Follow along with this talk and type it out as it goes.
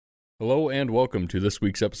Hello and welcome to this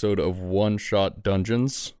week's episode of One Shot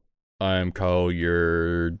Dungeons. I'm Kyle,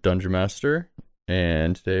 your Dungeon Master,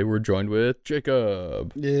 and today we're joined with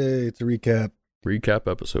Jacob. Yay, it's a recap. Recap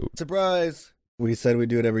episode. Surprise! We said we'd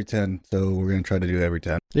do it every 10, so we're going to try to do it every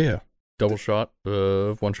 10. Yeah. Double shot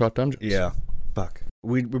of One Shot Dungeons. Yeah. Fuck.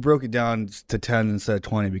 We broke it down to 10 instead of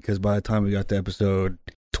 20 because by the time we got to episode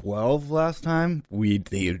 12 last time, we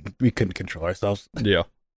couldn't control ourselves. Yeah.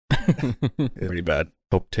 It's pretty bad.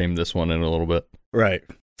 Hope tame this one in a little bit. Right.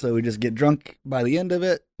 So we just get drunk by the end of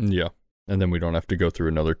it. Yeah. And then we don't have to go through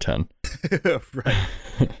another 10. Right.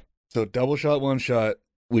 So double shot, one shot,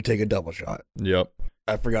 we take a double shot. Yep.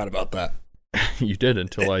 I forgot about that. You did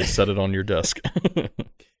until I set it on your desk.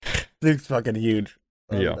 Thing's fucking huge.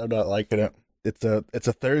 Yeah. I'm not liking it. It's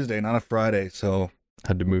a Thursday, not a Friday, so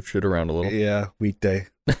Had to move shit around a little. yeah, weekday.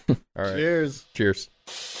 All right. Cheers. Cheers.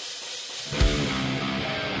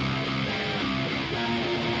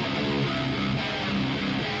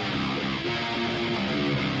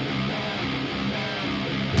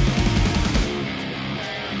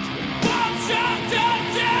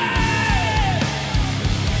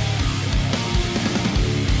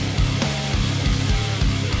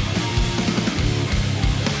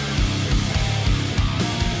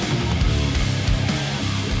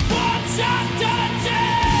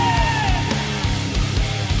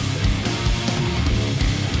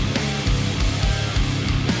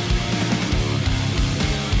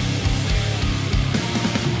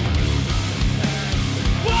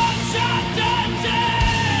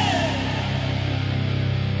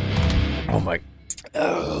 Oh my.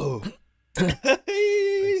 Oh.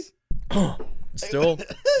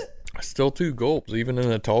 Still two gulps, even in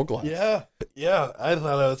a tall glass. Yeah. I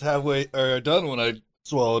thought I was halfway or done when I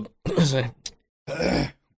swallowed.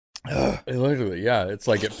 Literally, yeah. It's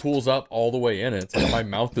like it pulls up all the way in. It's like my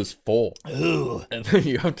mouth is full. Ooh. And then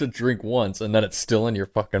you have to drink once, and then it's still in your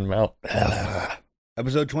fucking mouth.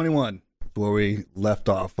 Episode 21, where we left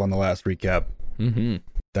off on the last recap. Mm-hmm.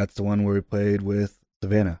 That's the one where we played with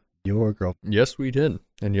Savannah, your girl. Yes, we did.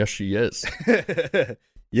 And yes, she is.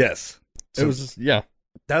 Yes. So, it was, yeah.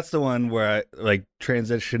 That's the one where I, like,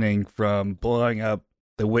 transitioning from blowing up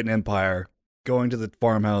the Witten Empire, going to the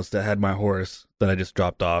farmhouse that had my horse that I just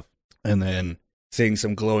dropped off, and then seeing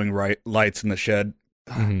some glowing lights in the shed.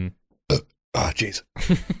 Mm-hmm. Oh, jeez.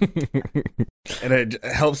 And it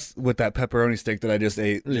helps with that pepperoni stick that I just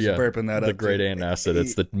ate. Just burping that up. The great antacid.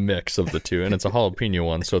 It's the mix of the two. And it's a jalapeno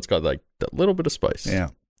one, so it's got, like, that little bit of spice. Yeah.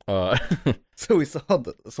 Uh, So we saw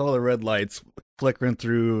the red lights flickering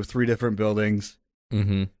through 3 different buildings,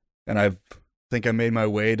 mm-hmm. and I think I made my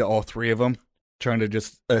way to all 3 of them, trying to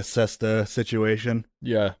just assess the situation.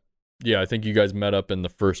 Yeah. Yeah, I think you guys met up in the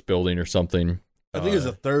first building or something. I think it was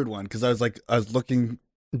the third one, because I was looking...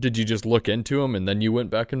 Did you just look into him and then you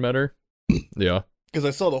went back and met her? Yeah. Because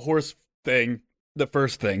I saw the horse thing, the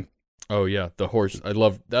first thing. Oh, yeah, the horse.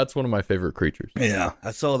 That's one of my favorite creatures. Yeah,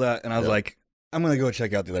 I saw that, and I was like, I'm going to go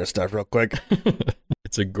check out the other stuff real quick.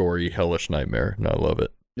 It's a gory, hellish nightmare, and I love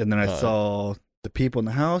it. And then I saw the people in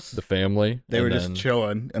the house. The family. They were just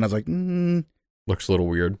chilling, and I was like, Looks a little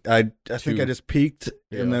weird. I think I just peeked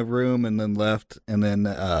in the room and then left, and then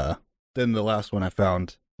the last one I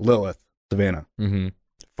found, Lilith, Savannah. Mm-hmm.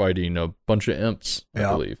 Fighting a bunch of imps, I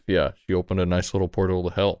believe. Yeah, she opened a nice little portal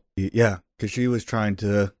to hell. Yeah, because she was trying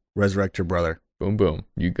to resurrect her brother. Boom, boom.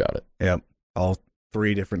 You got it. Yep. All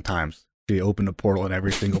 3 different times. She opened a portal in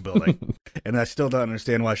every single building. And I still don't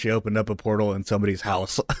understand why she opened up a portal in somebody's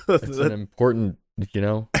house. It's an important,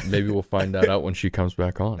 maybe we'll find that out when she comes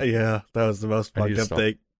back on. Yeah, that was the most fucked up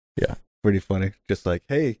thing. Yeah. Pretty funny. Just like,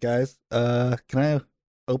 hey, guys, can I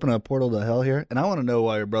open a portal to hell here? And I want to know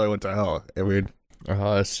why your brother went to hell. I mean...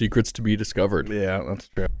 Secrets to be discovered. Yeah, that's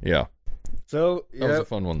true. Yeah. So, That was a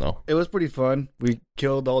fun one, though. It was pretty fun. We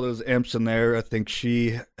killed all those imps in there. I think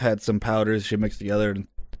she had some powders she mixed together and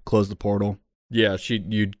closed the portal. Yeah,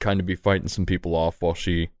 you'd kind of be fighting some people off while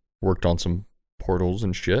she worked on some portals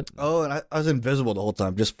and shit. Oh, and I was invisible the whole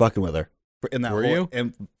time, just fucking with her. In that Were whole you?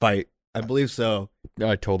 imp fight. I believe so.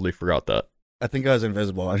 I totally forgot that. I think I was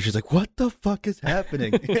invisible. And she's like, what the fuck is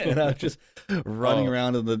happening? And I was just running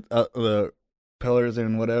around in the pillars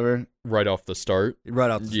and whatever. Right off the start? Right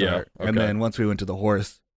off the start. Okay. And then once we went to the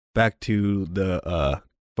horse, back to the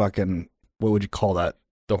fucking, what would you call that?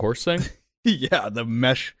 The horse thing? Yeah, the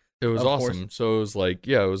mesh. It was awesome. Horse. So it was like,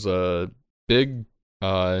 it was a big,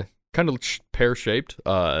 kind of pear-shaped,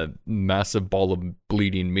 massive ball of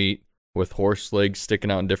bleeding meat with horse legs sticking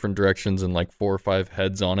out in different directions and like 4 or 5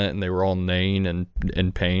 heads on it, and they were all neighing and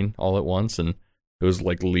in pain all at once, and it was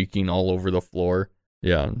like leaking all over the floor.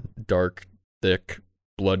 Yeah, dark, thick,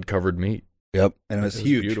 blood-covered meat. Yep, and it was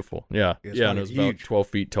huge. Beautiful. Yeah. It was Yeah, and it was fucking about huge. 12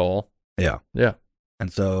 feet tall. Yeah. Yeah.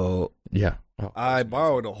 And so Yeah. Oh, I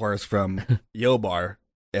borrowed a horse from Yobar,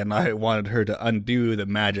 and I wanted her to undo the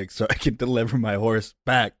magic so I could deliver my horse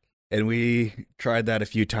back. And we tried that a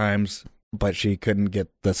few times, but she couldn't get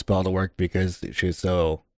the spell to work because she was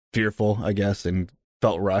so fearful, I guess, and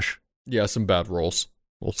felt rush. yeah, some bad rolls,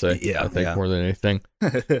 we'll say. Yeah, I think yeah. more than anything.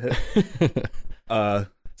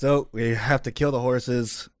 So we have to kill the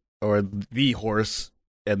horses or the horse,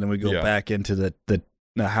 and then we go Yeah. back into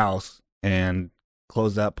the house and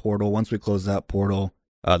close that portal. Once we close that portal,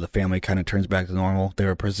 the family kind of turns back to normal. They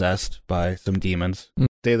were possessed by some demons.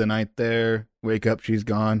 Stay the night there. Wake up, she's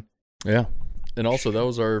gone. Yeah. And also, that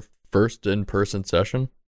was our first in-person session.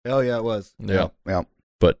 Oh yeah, it was. Yeah. Yeah.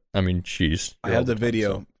 But, I mean, she's... I have the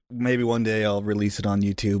video. Maybe one day I'll release it on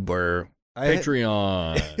YouTube or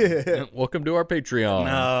Patreon. Welcome to our Patreon.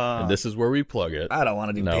 No, And this is where we plug it. I don't want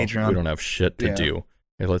to do No, Patreon. we don't have shit to Yeah. do.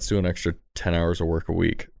 Hey, let's do an extra 10 hours of work a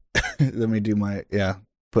week. Let me do my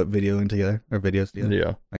put video in together or videos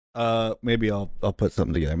together. Yeah. Maybe I'll put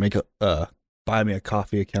something together. Make a buy me a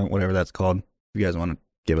coffee account, whatever that's called. If you guys want to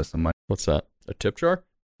give us some money, What's that? A tip jar?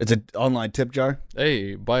 it's an online tip jar.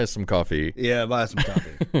 Hey, buy us some coffee. Yeah, buy us some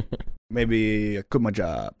coffee. Maybe I quit my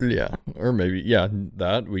job. Yeah, or maybe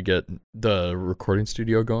that we get the recording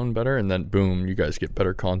studio going better, and then boom, you guys get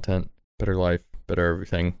better content, better life, better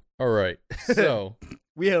everything. All right, so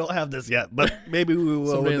We don't have this yet, but maybe we will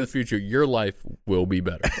someday in the with future, your life will be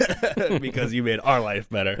better. this because you made our life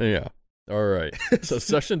better. Yeah. All right. So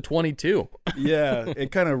session 22. Yeah,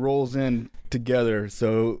 it kind of rolls in together.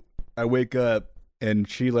 So I wake up and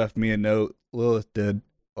she left me a note. Lilith did,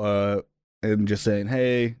 and just saying,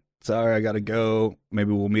 "Hey, sorry, I gotta go.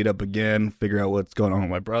 Maybe we'll meet up again. Figure out what's going on with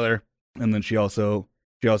my brother." And then she also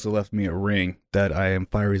left me a ring that I am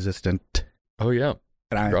fire resistant, Oh yeah.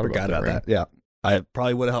 and I Forgot forgot about about that that. Yeah, I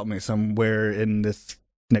probably would have helped me somewhere in this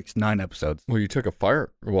next 9 episodes. Well, you took a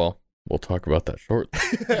fire. Well, we'll talk about that shortly.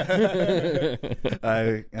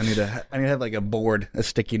 I need to have like a board, a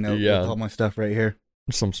sticky note Yeah. with all my stuff right here.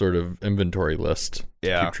 Some sort of inventory list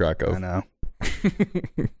to keep track I of. know.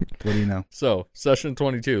 What do you know? So, session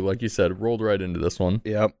 22, like you said, rolled right into this one.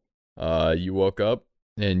 Yep. You woke up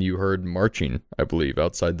and you heard marching, I believe,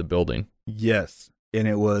 outside the building. Yes. And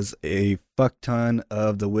it was a fuck ton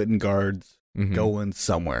of the Witten guards Mhm. going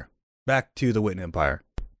somewhere. Back to the Witten Empire.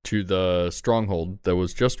 To the stronghold that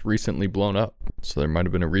was just recently blown up. So there might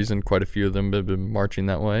have been a reason quite a few of them have been marching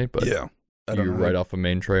that way, but Yeah. I don't you're know. right off a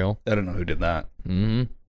main trail. I don't know who did that. Hmm.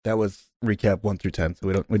 That was recap 1 through 10,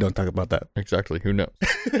 so we don't talk about that. Exactly. Who knows?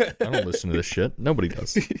 I don't listen to this shit. Nobody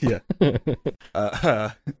does. Yeah.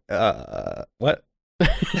 What?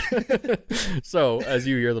 So, as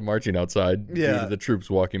you hear the marching outside, due Yeah. to the troops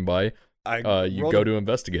walking by, you rolled go a- to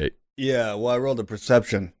investigate. Yeah, well, I rolled a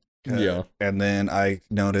perception. Yeah. And then I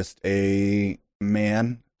noticed a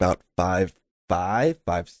man about 5'5",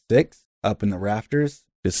 5'6", up in the rafters,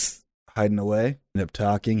 just hiding away. End up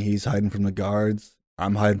talking. He's hiding from the guards.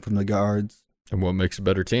 I'm hiding from the guards. And what makes a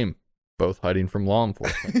better team? Both hiding from law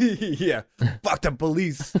enforcement. Yeah. Fuck the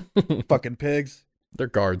police. Fucking pigs. They're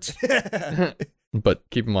guards. But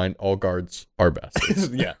keep in mind, all guards are bastards.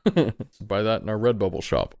 Yeah. Buy that in our Redbubble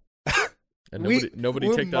shop. And nobody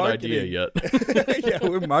we're take that idea yet. Yeah,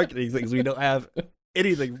 we're marketing things we don't have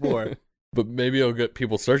anything for. But maybe it'll get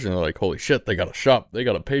people searching. They're like, holy shit, they got a shop. They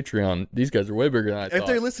got a Patreon. These guys are way bigger than I If thought.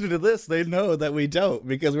 they're listening to this, they know that we don't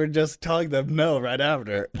because we're just telling them no right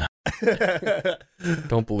after.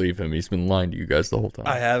 Don't believe him. He's been lying to you guys the whole time.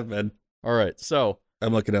 I have been. All right. So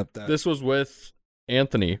I'm looking up that. this was with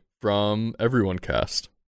Anthony from Everyone Cast.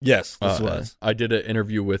 Yes, this was. I did an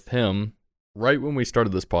interview with him right when we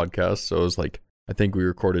started this podcast. So it was like, I think we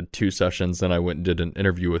recorded 2 sessions. Then I went and did an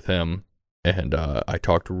interview with him. And I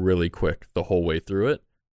talked really quick the whole way through it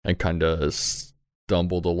and kind of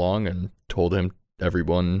stumbled along and told him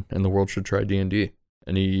everyone in the world should try D&D.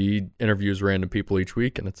 And he interviews random people each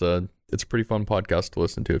week. And it's a pretty fun podcast to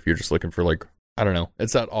listen to if you're just looking for, like, I don't know.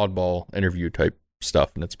 It's that oddball interview type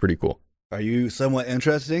stuff. And it's pretty cool. Are you somewhat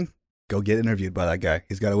interesting? Go get interviewed by that guy.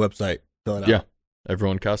 He's got a website. Fill it out. Yeah.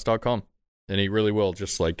 Everyonecast.com. And he really will.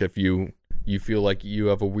 Just like if you feel like you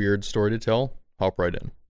have a weird story to tell, hop right in.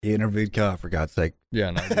 He interviewed Kyle, for God's sake. Yeah,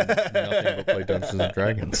 and I did nothing but play Dungeons and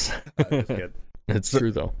Dragons. I'm just kidding. It's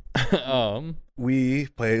true though. We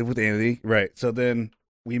played with Anthony. Right. So then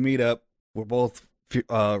we meet up. We're both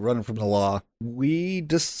running from the law. I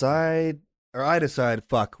decide,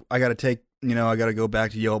 fuck, I got to go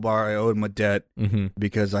back to Yobar. I owed him a debt Mm-hmm.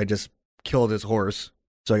 because I just killed his horse.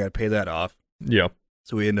 So I got to pay that off. Yeah.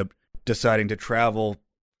 So we end up deciding to travel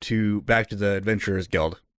back to the Adventurers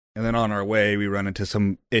Guild. And then on our way, we run into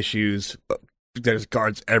some issues. There's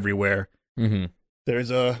guards everywhere. Mm-hmm.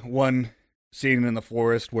 There's one scene in the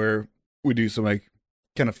forest where we do some like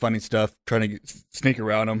kind of funny stuff, trying to sneak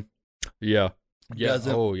around them. Yeah. Yeah.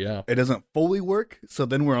 Doesn't- Oh, yeah. It doesn't fully work, so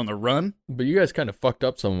then we're on the run. But you guys kind of fucked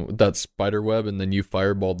up some with that spider web, and then you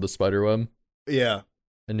fireballed the spider web. Yeah.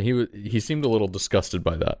 And he seemed a little disgusted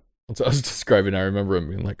by that. That's what I was describing. I remember him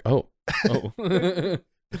being like, oh.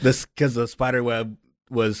 This because the spider web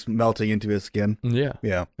was melting into his skin. Yeah.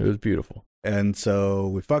 Yeah. It was beautiful. And so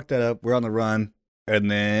we fucked that up. We're on the run, and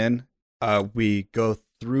then we go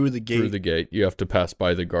through the gate. Through the gate. You have to pass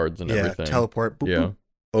by the guards and everything. Teleport boop, Yeah. boop,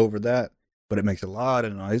 over that. But it makes a lot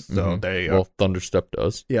of noise, so Mhm. there you go. Well, Thunderstep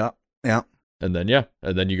does. Yeah. And then,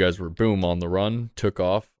 you guys were boom on the run, took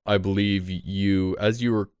off. I believe as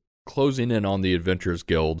you were closing in on the Adventurers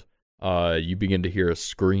Guild, you begin to hear a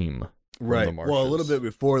scream. Right. the Well, a little marshes. bit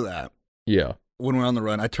before that, Yeah. when we're on the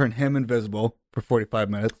run, I turn him invisible for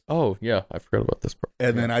 45 minutes. Oh, yeah. I forgot about this part.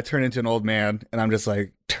 And then I turn into an old man, and I'm just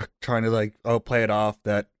like trying to play it off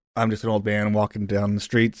that I'm just an old man walking down the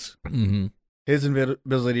streets. Mm-hmm. His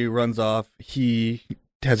invisibility runs off. He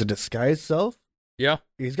has a disguised self. Yeah.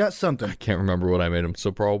 He's got I something. can't remember what I made him,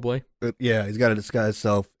 so probably. But yeah, he's got a disguised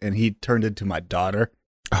self, and he turned into my daughter.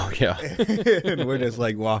 Oh, yeah. And we're just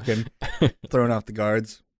like walking, throwing off the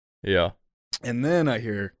guards. Yeah. And then I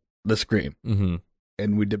hear the scream, Mm-hmm.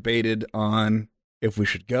 and we debated on if we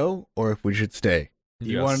should go or if we should stay.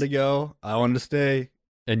 He Yes. wanted to go. I wanted to stay.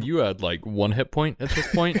 And you had like 1 hit point at this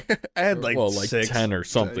point? I had like 6. 10 or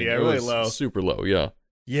something. Yeah, It really was low. Super low, yeah.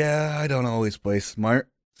 Yeah, I don't always play smart.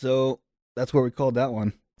 So that's what we called that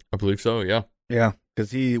one. I believe so, yeah. Yeah,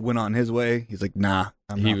 because he went on his way. He's like, nah,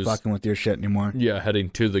 I'm He not was- fucking with your shit anymore. Yeah,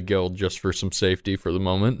 heading to the guild just for some safety for the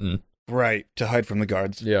moment. And Right, to hide from the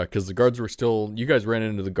guards. yeah, because the guards were still, you guys ran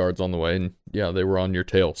into the guards on the way, and yeah, they were on your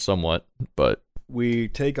tail somewhat, but We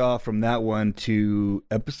take off from that one to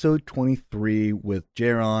episode 23 with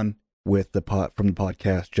Jaron with from the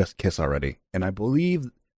podcast Just Kiss Already. And I believe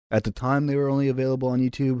at the time they were only available on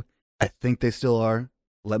YouTube. I think they still are.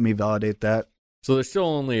 Let me validate that. so they're still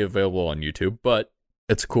only available on YouTube, but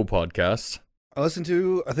it's a cool podcast. I listened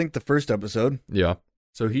to, I think, the first episode. Yeah.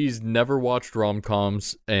 So he's never watched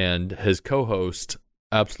rom-coms, and his co-host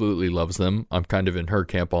absolutely loves them. I'm kind of in her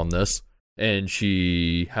camp on this. And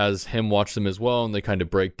she has him watch them as well, and they kind of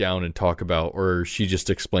break down and talk about, or she just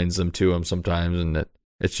explains them to him sometimes, and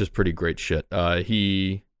it's just pretty great shit.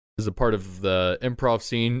 He is a part of the improv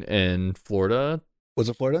scene in Florida. Was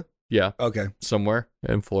it Florida? Yeah, Okay. somewhere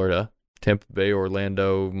in Florida. Tampa Bay,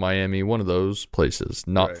 Orlando, Miami, one of those places.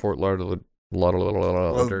 Not Right. Fort Lauderdale.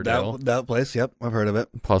 Well, that place, yep, I've heard of it.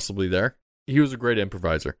 Possibly there. He was a great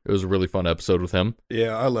improviser. It was a really fun episode with him.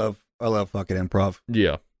 Yeah, I love fucking improv.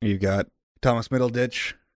 Yeah. You got Thomas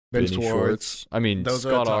Middleditch, Ben Benny Schwartz. I mean, Those are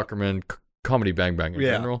Scott the top. Ackerman, Comedy Bang Bang in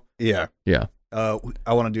Yeah. general. Yeah. Yeah. I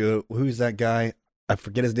want to do, who's that guy? I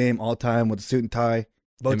forget his name all the time with the suit and tie.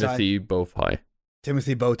 Bow tie. Timothy Bowtie.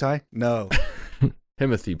 Timothy Bowtie? No.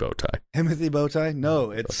 Timothy Bowtie. Timothy Bowtie?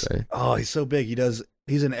 No, it's, Bowtie. oh, he's so big.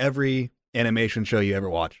 He's in every animation show you ever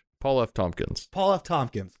watch. Paul F. Tompkins. Paul F.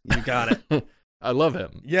 Tompkins. You got it. I love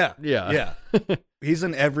him. Yeah. Yeah. Yeah. He's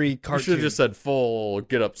in every You should cartoon. have just said full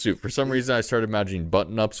get up suit. For some reason, I started imagining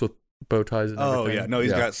button ups with bow ties and Oh, everything. yeah. No,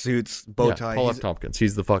 he's got suits, bow Yeah, tie. Paul He's- F. Tompkins.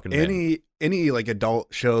 He's the fucking man. any like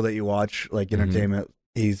adult show that you watch, like Mhm. entertainment,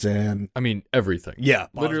 he's in. I mean, everything. Yeah.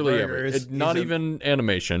 Bob's Literally Burgers. everything. Not He's in- even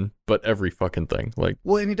animation, but every fucking thing. Like,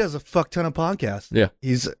 Well, and he does a fuck ton of podcasts. Yeah.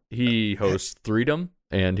 He's, he hosts Threedom,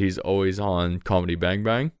 and he's always on Comedy Bang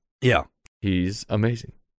Bang. yeah. He's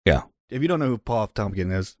amazing. If you don't know who Paul F.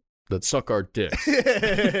 Tompkins is, That suck our dicks.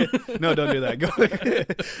 no, don't do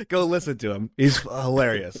that. Go listen to him. He's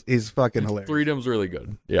hilarious. He's fucking hilarious. Threedom's really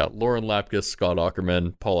good. Yeah, Lauren Lapkus, Scott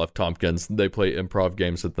Ackerman, Paul F. Tompkins. They play improv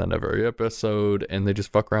games at the end of every episode, and they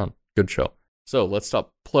just fuck around. Good show. So let's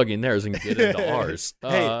stop plugging theirs and get into ours.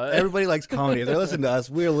 Hey, everybody likes comedy. If they listen to us,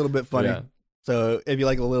 we're a little bit funny. Yeah. So if you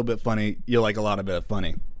like a little bit funny, you'll like a lot of bit of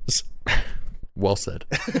funny. Well said.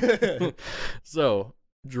 So,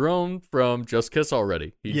 Jerome from Just Kiss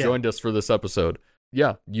Already. He Yeah. joined us for this episode.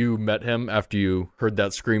 Yeah, you met him after you heard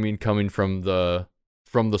that screaming coming from the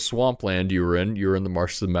swampland you were in. You were in the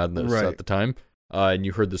Marshes of Madness Right. at the time. And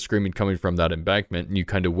you heard the screaming coming from that embankment, and you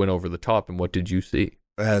kind of went over the top, and what did you see?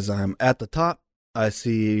 As I'm at the top, I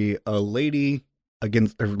see a lady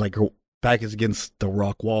against, or like her back is against the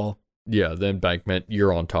rock wall. Yeah, the embankment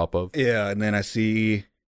you're on top of. Yeah, and then I see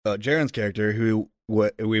Jaren's character, who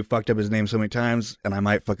we fucked up his name so many times, and I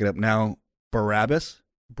might fuck it up now. Barabbas.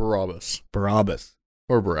 Barabbas. Barabbas.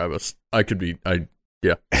 Or Barabbas. I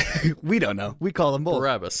Yeah. We don't know. We call him both.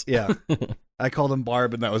 Barabbas. Yeah. I called him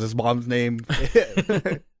Barb, and that was his mom's name.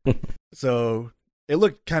 So it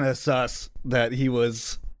looked kind of sus that he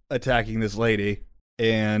was attacking this lady.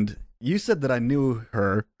 And you said that I knew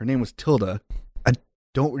her. Her name was Tilda. I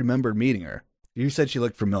don't remember meeting her. You said she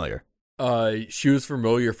looked familiar. She was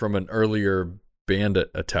familiar from an earlier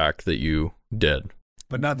bandit attack that you did.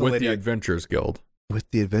 But not the with lady. the Adventurers Guild. With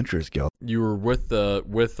the Adventurers Guild. You were with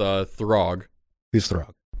Throg. Who's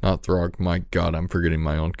Throg? Not Throg. My God, I'm forgetting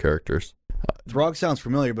my own characters. Throg sounds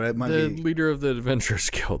familiar, but it might The be... leader of the Adventurers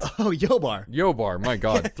Guild. Oh, Yobar. Yobar. My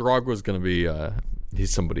God, Throg was going to be...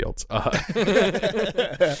 he's somebody else.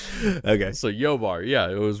 Okay. So Yobar, yeah,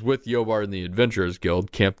 it was with Yobar in the Adventurers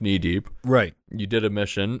Guild, Camp Knee Deep. Right. You did a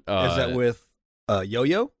mission. Is that with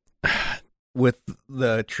Yo-Yo? With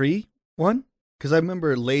the tree one? Because I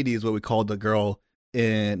remember Lady is what we called the girl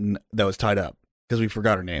that was tied up. Because we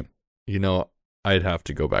forgot her name. You know, I'd have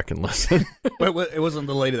to go back and listen. But it wasn't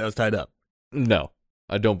the lady that was tied up. No,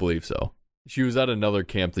 I don't believe so. She was at another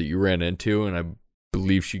camp that you ran into, and I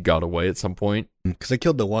believe she got away at some point. Because I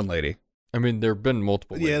killed the one lady. I mean, there have been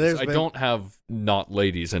multiple ladies. Yeah, there's I been- don't have not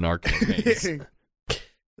ladies in our campaigns.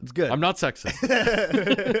 It's good. I'm not sexist.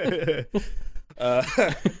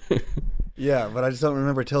 Yeah, but I just don't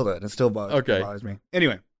remember Tilda, and it still bothers me.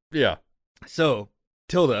 Anyway, Yeah. so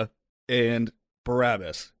Tilda and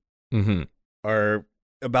Barabbas Mm-hmm. are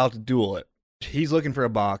about to duel it. He's looking for a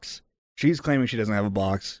box. She's claiming she doesn't have a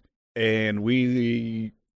box. And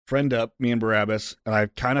we friend up, me and Barabbas, and I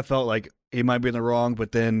kind of felt like he might be in the wrong,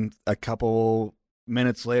 but then a couple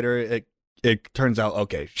minutes later, it turns out,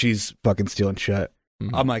 okay, she's fucking stealing shit.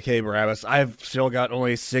 Mhm. I'm like, hey, Barabbas, I've still got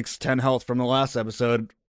only 10 health from the last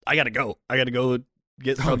episode. I gotta go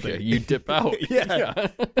get something. Okay, you dip out. Yeah.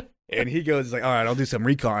 And he goes like, all right, I'll do some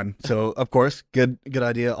recon. So of course, good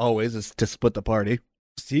idea always is to split the party.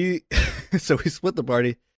 So we split the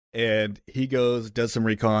party, and he goes, does some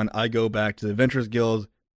recon. I go back to the Adventurers Guild.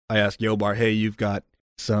 I ask Yobar, hey, you've got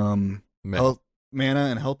some health, mana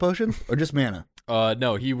and health potions, or just mana?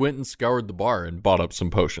 No, he went and scoured the bar and bought up some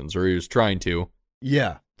potions, or he was trying to,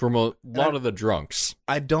 Yeah. from a lot of the drunks.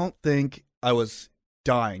 I don't think I was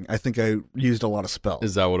dying. I think I used a lot of spells.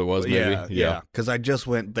 Is that what it was, maybe? Yeah. Because I just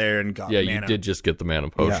went there and got Yeah, mana. you did just get the mana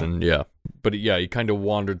potion, yeah. But yeah, he kind of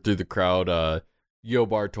wandered through the crowd.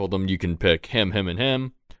 Yobar told him you can pick him, and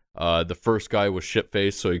him. The first guy was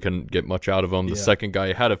shit-faced, so he couldn't get much out of him. The Yeah. second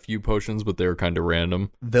guy had a few potions, but they were kind of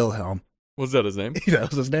random. Wilhelm. Was that his name? That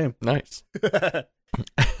was his name. Nice.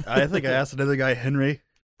 I think I asked another guy, Henry.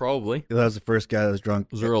 Probably. That was the first guy that was drunk.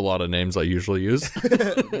 Those are a lot of names I usually use.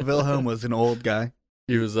 Wilhelm was an old guy.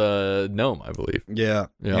 He was a gnome, I believe. Yeah.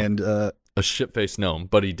 Yeah. And A shit-faced gnome,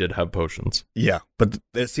 but he did have potions. yeah, but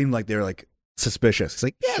it seemed like they were like suspicious. It's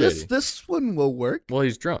like, yeah, Shady. this one will work. Well,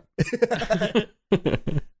 he's drunk.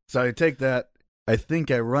 So I take that. I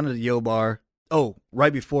think I run to Yobar. Oh,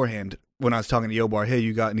 right beforehand, when I was talking to Yobar, hey,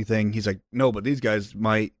 you got anything? He's like, no, but these guys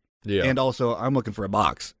might. Yeah. And also, I'm looking for a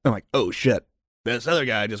box. I'm like, oh shit. This other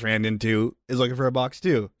guy I just ran into is looking for a box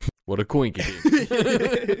too. What a quinky.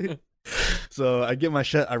 So I get my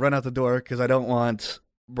shit. I run out the door because I don't want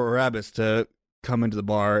Barabbas to come into the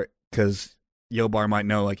bar because Yobar might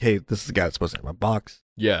know, like, hey, this is the guy that's supposed to have a box.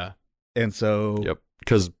 Yeah. And so, Yep.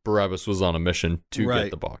 Because Barabbas was on a mission to Right.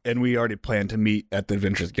 get the box. and we already planned to meet at the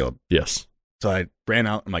Adventurers Guild. Yes. So I ran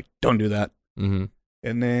out. I'm like, don't do that. Mm-hmm.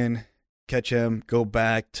 And then catch him, go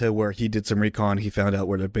back to where he did some recon. He found out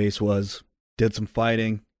where the base was, did some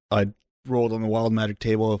fighting. I rolled on the wild magic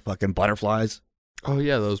table of fucking butterflies Oh,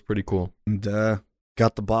 yeah, that was pretty cool. and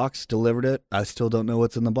got the box, delivered it. I still don't know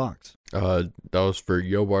what's in the box. That was for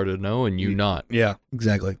Yobar to know and you not. Yeah,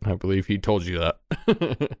 exactly. I believe he told you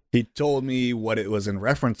that. He told me what it was in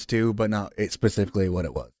reference to, but not specifically what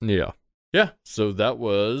it was. Yeah. Yeah. So that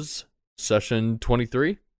was session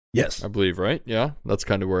 23, Yes. I believe, right? Yeah. That's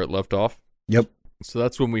kind of where it left off. Yep. So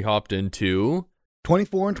that's when we hopped into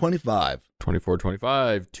 24 and 25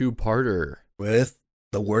 24-25, two-parter. with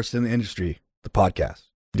the worst in the industry, the podcast.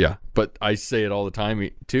 Yeah. But I say it all the time,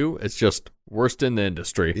 too. It's just worst in the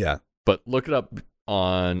industry. Yeah. But look it up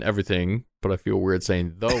on everything. But I feel weird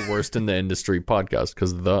saying the worst in the industry podcast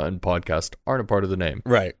because the and podcast aren't a part of the name.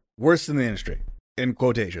 Right. Worst in the industry. In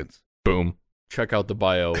quotations. Boom. Check out the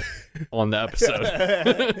bio on the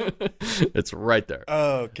episode. It's right there.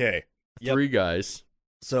 Okay. Yep. 3 guys.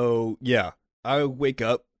 So, yeah, I wake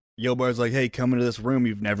up. Yobar's like, hey, come into this room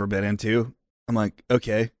you've never been into. I'm like,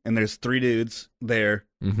 okay. And there's 3 dudes there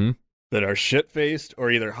Mm-hmm. that are shit-faced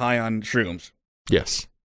or either high on shrooms. Yes.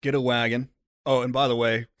 Get a wagon. Oh, and by the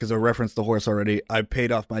way, because I referenced the horse already, I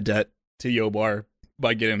paid off my debt to Yobar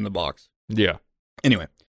by getting him the box. Yeah. Anyway,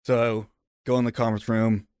 so go in the conference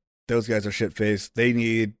room. Those guys are shit-faced. They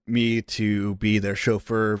need me to be their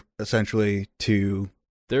chauffeur, essentially, to...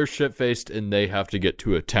 They're shit-faced, and they have to get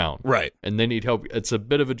to a town. Right. And they need help. It's a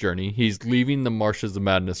bit of a journey. He's leaving the Marshes of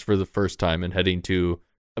Madness for the first time and heading to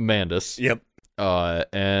Amandus. Yep.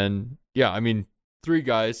 And, yeah, I mean, 3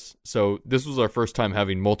 guys. So this was our first time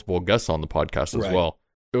having multiple guests on the podcast as well.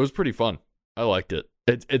 It was pretty fun. I liked it.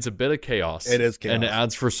 It's a bit of chaos. It is chaos. And it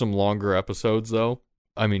adds for some longer episodes, though.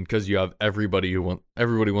 I mean, because you have everybody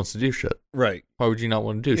wants to do shit. Right. Why would you not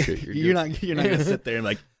want to do shit? You're not gonna sit there and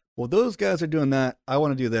like, well, those guys are doing that. I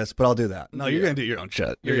want to do this, but I'll do that. No, you're gonna do your own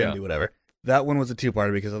shit. You're gonna do whatever. That one was a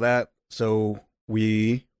 2-parter because of that. So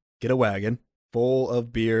we get a wagon full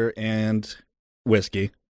of beer and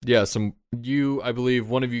whiskey. Yeah, I believe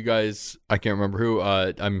one of you guys, I can't remember who.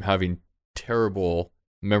 I'm having terrible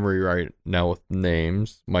memory right now with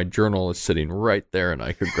names. My journal is sitting right there, and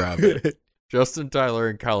I could grab it. Justin, Tyler,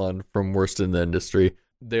 and Callan from Worst in the Industry.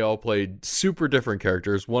 They all played super different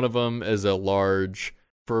characters. One of them is a large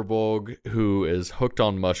furbolg who is hooked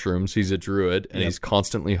on mushrooms. He's a druid, and he's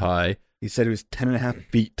constantly high. He said he was 10.5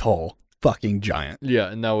 feet tall. Fucking giant.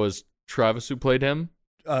 Yeah, and that was Travis who played him.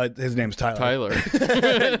 His name's Tyler.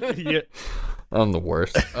 Yeah. I'm the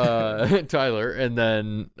worst. Tyler, and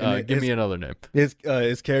then give me another name.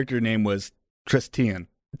 His character name was Tristian.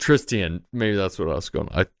 Tristian. Maybe that's what I was going.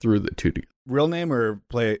 I threw the 2 together. Real name or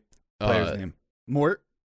player's name? Mort.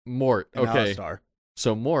 Okay. Alistar.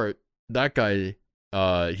 So Mort, that guy,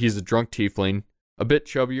 he's a drunk tiefling, a bit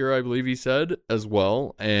chubbier, I believe he said, as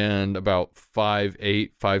well, and about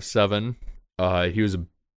 5'8", 5'7". He was a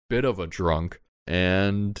bit of a drunk,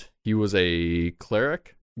 and he was a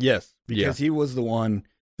cleric. Yes, because he was the one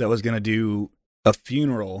that was going to do a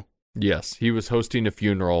funeral. Yes, he was hosting a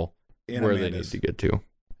funeral where they need to get to.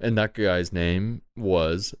 And that guy's name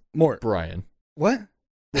was Mort. Brian. What?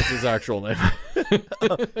 What's his actual name?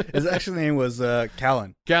 His actual name was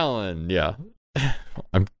Callan. Callan, yeah.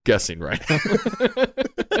 I'm guessing right.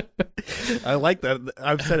 I like that.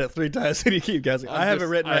 I've said it 3 times and you keep guessing. I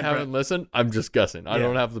haven't listened. I'm just guessing. I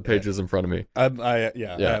don't have the pages in front of me.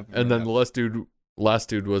 Yeah. And then the last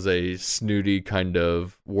dude was a snooty kind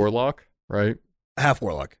of warlock, right? Half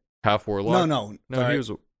warlock. Half warlock? No. He was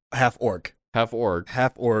half orc. Half orc.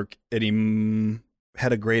 Half orc, and he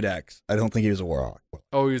had a great axe. I don't think he was a warlock.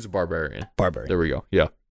 Oh, he was a barbarian. Barbarian. There we go. Yeah.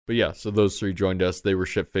 But yeah, so those 3 joined us. They were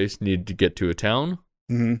shit-faced, needed to get to a town.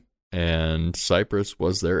 Mm-hmm. And Cypress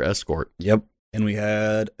was their escort. Yep. And we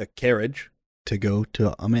had a carriage to go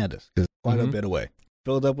to Amandus, because it's quite a bit away.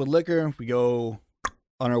 Filled up with liquor. We go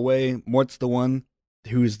on our way. Mort's the one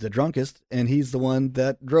who's the drunkest, and he's the one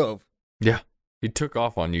that drove. Yeah. He took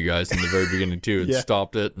off on you guys in the very beginning, too, and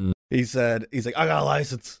stopped it. And he's like, I got a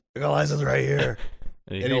license. I got a license right here.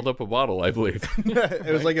 And he held up a bottle, I believe.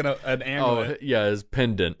 It was like an amulet. Oh, yeah, his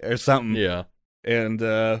pendant. Or something. Yeah. And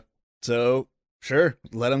so, sure,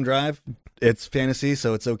 let him drive. It's fantasy,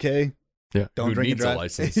 so it's okay. Yeah. Don't drink and drive. A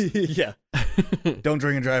license? Yeah. Don't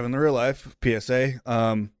drink and drive in the real life, PSA.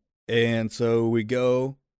 And so we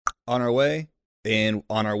go on our way. And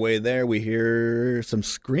on our way there, we hear some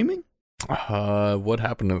screaming. What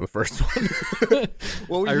happened to the first one?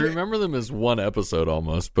 Well, I remember them as one episode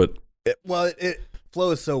almost, but... It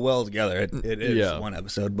flows so well together. It is one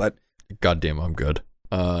episode, but... Goddamn, I'm good.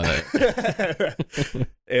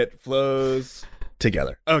 It flows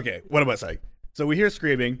together. Okay, what am I saying? So we hear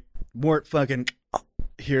screaming. Mort fucking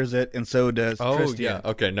hears it, and so does Tristian. Yeah.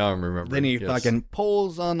 Okay, now I'm remembering. Then he fucking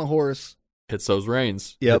pulls on the horse. Hits those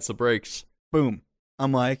reins. Yep. Hits the brakes. Boom.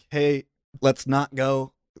 I'm like, hey, let's not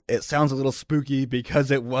go. It sounds a little spooky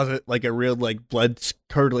because it wasn't like a real like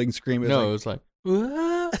blood-curdling scream. It was like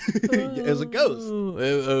it was a ghost.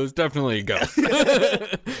 It was definitely a ghost.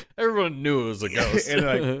 Everyone knew it was a ghost. And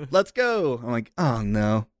like, let's go. I'm like, oh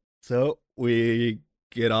no. So we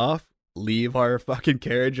get off, leave our fucking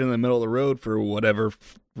carriage in the middle of the road for whatever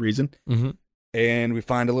reason, and we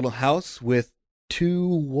find a little house with 2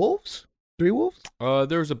 wolves, 3 wolves.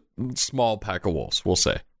 There's a small pack of wolves, we'll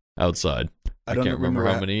say, outside. I can't remember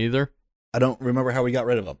how many either. I don't remember how we got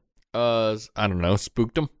rid of them. I don't know.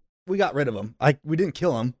 Spooked them. We got rid of them. We didn't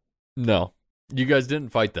kill them. No, you guys didn't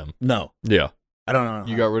fight them. No. Yeah. I don't know.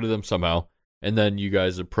 You got rid of them somehow, and then you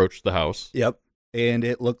guys approached the house. Yep. And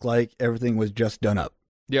it looked like everything was just done up.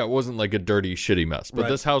 Yeah, it wasn't like a dirty, shitty mess. But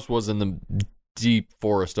this house was in the deep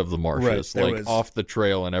forest of the marshes, like off the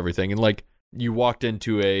trail and everything. And like you walked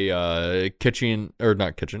into a kitchen, or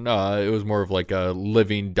not kitchen. It was more of like a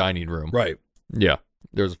living dining room. Right. Yeah.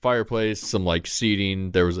 There was a fireplace, some like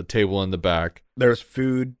seating. There was a table in the back. There was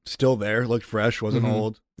food still there. Looked fresh. Wasn't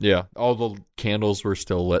old. Yeah, all the candles were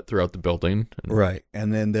still lit throughout the building. And Right.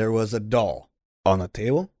 And then there was a doll on the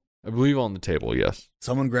table. I believe on the table, yes.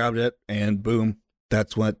 Someone grabbed it, and boom,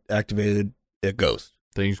 that's what activated a ghost.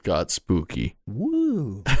 Things got spooky.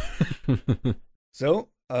 Woo. So,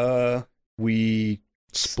 we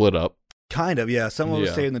Split up. kind of, yeah. Some of us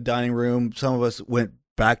Yeah. stayed in the dining room. Some of us went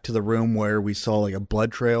back to the room where we saw like a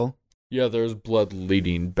blood trail. Yeah, there's blood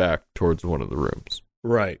leading back towards one of the rooms.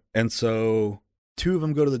 Right. And so 2 of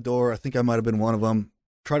them go to the door. I think I might have been one of them.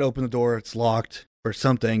 Try to open the door. It's locked or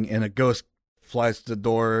something. And a ghost flies to the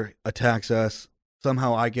door, attacks us.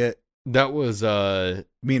 Somehow I get That was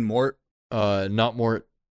me and Mort, not more.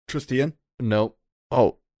 Tristian, Nope.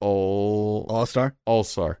 Oh, All-Star.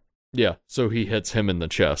 All-Star. Yeah, so he hits him in the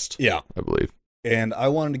chest, Yeah. I believe. And I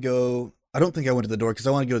wanted to go. I don't think I went to the door because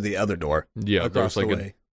I wanted to go to the other door Yeah, there across was like the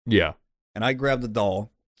way. yeah. And I grabbed the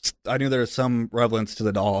doll. I knew there was some relevance to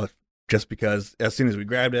the doll just because as soon as we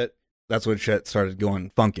grabbed it, that's when shit started going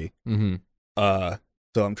funky. Mm-hmm.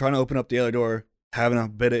 So I'm trying to open up the other door, having a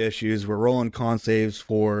bit of issues. We're rolling con saves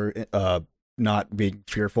for not being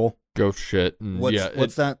fearful. Ghost shit. And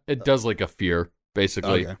What's that? It does like a fear,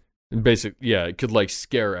 basically. Okay. Yeah, it could like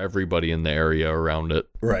scare everybody in the area around it.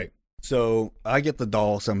 Right. So I get the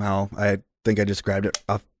doll somehow. I think I just grabbed it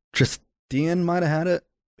off. Tristian might have had it.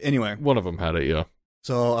 Anyway, One of them had it, yeah.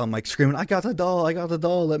 so I'm like screaming, I got the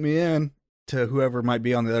doll, let me in, to whoever might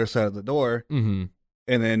be on the other side of the door. Mm-hmm.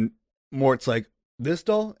 And then Mort's like, this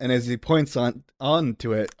doll? And as he points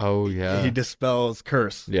onto it, Oh, yeah. he dispels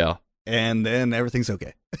curse. Yeah. And then everything's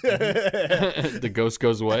okay. The ghost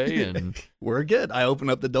goes away and We're good. I open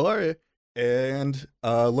up the door and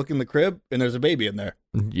look in the crib, and there's a baby in there.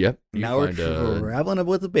 yep. You Now we're find a traveling up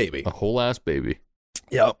with a baby. whole ass baby.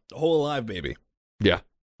 Yeah, a whole alive baby.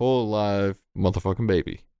 Whole alive motherfucking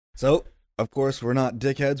baby. So, of course, we're not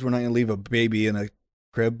dickheads. We're not going to leave a baby in a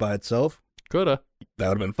crib by itself. Coulda. That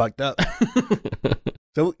would have been fucked up.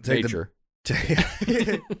 So, take Nature.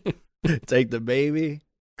 take the baby.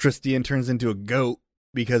 Tristian turns into a goat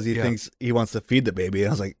because he thinks he wants to feed the baby. And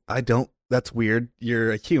I was like, that's weird.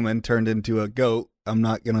 You're a human turned into a goat. I'm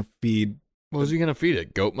not going to feed. What was he gonna feed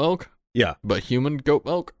it? Goat milk? Yeah. But human goat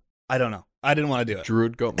milk? I don't know. I didn't want to do it.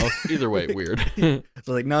 Druid goat milk? Either way, weird.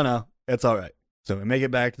 So like, no, it's all right. So we make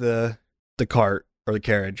it back to the cart or the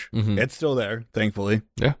carriage. Mhm. It's still there, thankfully.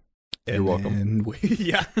 Yeah. And You're welcome. then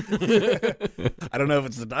yeah. I don't know if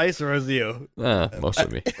it's the dice or it's you. Most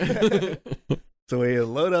of me. So we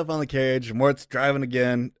load up on the carriage. Mort's driving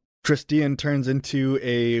again. Tristian turns into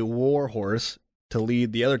a war horse to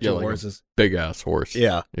lead the other 2 like a- horses. Big ass horse.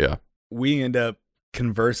 Yeah. Yeah. We end up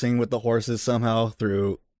conversing with the horses somehow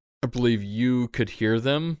through. I believe you could hear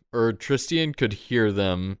them, or Tristian could hear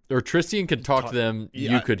them, or Tristian could talk to them,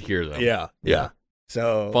 Yeah. you could hear them. Yeah.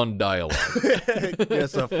 So Fun dialogue.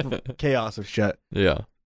 just a chaos of shit. Yeah.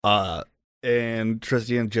 And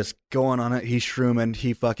Tristian just going on it. He's shrooming.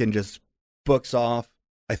 He fucking just books off.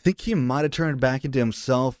 I think he might have turned back into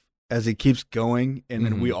himself as he keeps going, and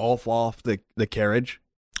then we all fall off the carriage.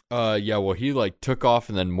 Yeah, well, he like took off,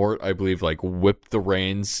 and then Mort, I believe, like whipped the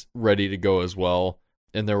reins ready to go as well.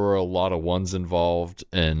 And there were a lot of ones involved,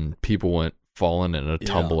 and people went falling and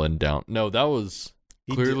tumbling down. No, that was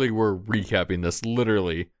clearly we're recapping this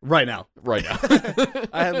literally right now.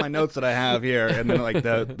 I have my notes that I have here, and then like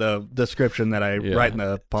the description that I write in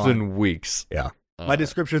the pod. It's been weeks. Yeah, my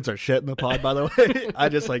descriptions are shit in the pod, by the way. I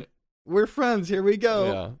just like, we're friends. Here we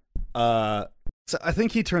go. Yeah. So I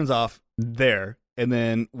think he turns off there, and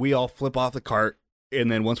then we all flip off the cart,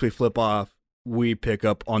 and then once we flip off, we pick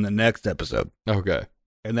up on the next episode. Okay.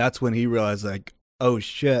 And that's when he realized, like, oh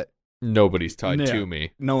shit, Nobody's tied Yeah. to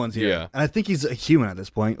me. no one's here. Yeah. And I think he's a human at this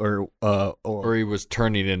point, or Or he was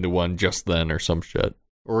turning into one just then or some shit.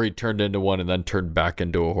 Or he turned into one and then turned back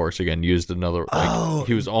into a horse again, used another, like, Oh.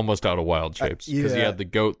 he was almost out of wild shapes. Because he yeah. had the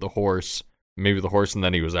goat, the horse, maybe the horse, and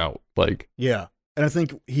then he was out. Like, yeah. And I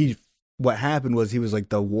think what happened was he was like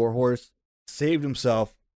the war horse, saved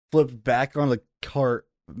himself, flipped back on the cart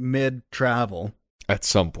mid travel, at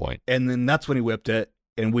some point. and then that's when he whipped it,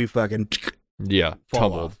 and we fucking Yeah, fall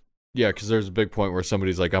tumbled. off. Yeah, because there's a big point where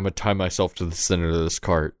somebody's like, I'm going to tie myself to the center of this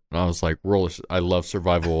cart. And I was like, I love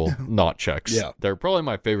survival knot checks. Yeah. They're probably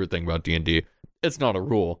my favorite thing about D&D. It's not a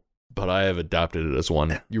rule, but I have adapted it as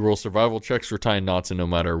one. You roll survival checks for tying knots, and no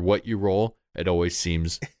matter what you roll, it always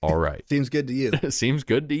seems all right. Seems good to you. It seems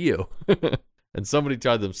good to you. And somebody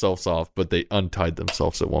tied themselves off, but they untied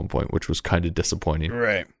themselves at one point, which was kind of disappointing.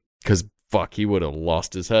 Right. Because, fuck, he would have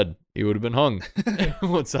lost his head. He would have been hung.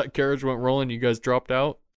 Once that carriage went rolling, you guys dropped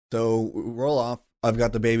out. So we roll off. I've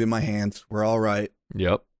got the baby in my hands. We're all right.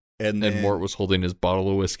 Yep. And Mort was holding his bottle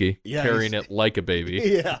of whiskey, Yeah, carrying he's- it like a baby.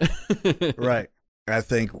 Yeah. Right. I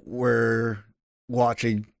think we're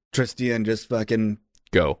watching Tristan just fucking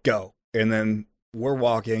Go. go. And then we're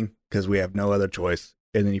walking because we have no other choice.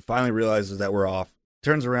 And then he finally realizes that we're off,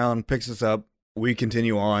 turns around, picks us up. We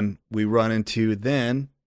continue on. We run into then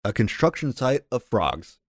a construction site of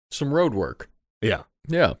frogs. Some road work. Yeah.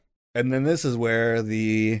 Yeah. And then this is where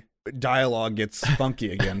the dialogue gets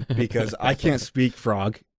funky again because I can't speak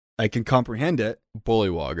frog. I can comprehend it.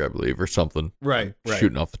 Bullywog, I believe, or something. Right.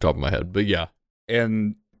 Shooting off the top of my head. But yeah.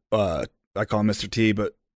 And I call him Mr. T,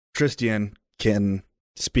 but Tristan can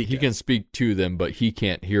speak. He can speak to them, but he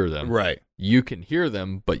can't hear them. Right. You can hear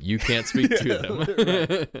them, but you can't speak to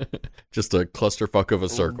them. Just a clusterfuck of a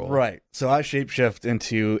circle. Right. So I shapeshift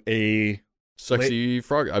into a Sexy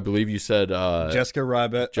frog. I believe you said Jessica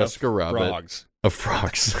Rabbit. Jessica of Rabbit. Frogs. Of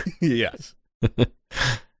frogs. Yes.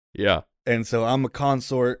 Yeah. And so I'm a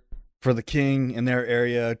consort for the king in their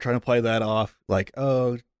area, trying to play that off like,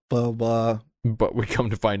 oh, blah, blah. But we come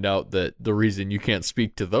to find out that the reason you can't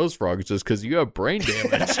speak to those frogs is because you have brain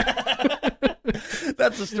damage.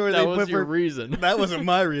 That's the story That they was put your for. reason. That wasn't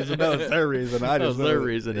my reason. That was their reason. I That was just their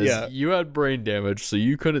reason. Is Yeah. you had brain damage, so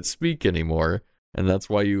you couldn't speak anymore, and that's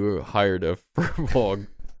why you hired a frog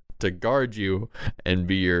to guard you and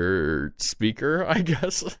be your speaker, I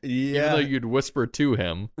guess. Even Yeah. though you'd whisper to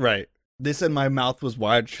him. Right. They said my mouth was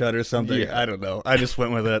wide shut or something. Yeah. I don't know. I just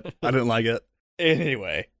went with it. I didn't like it.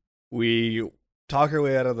 Anyway, we talk our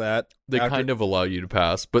way out of that. They After- kind of allow you to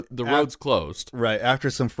pass, but the road's closed. Right. After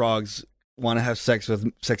some frogs want to have sex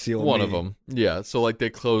with sexy old One me. of them. Yeah. So, like, they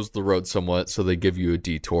close the road somewhat, so they give you a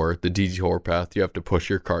detour. The detour path you have to push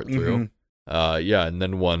your cart through. Mhm. Yeah. And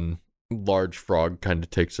then one large frog kind of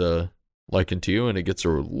takes a liking to you, and it gets a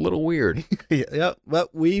little weird. Yeah.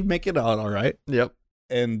 But we make it out all right. Yep.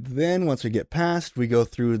 And then once we get past, we go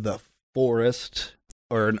through the forest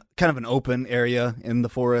or kind of an open area in the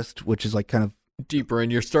forest, which is like kind of Deeper,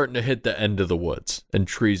 and you're starting to hit the end of the woods, and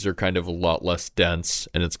trees are kind of a lot less dense,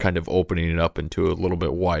 and it's kind of opening it up into a little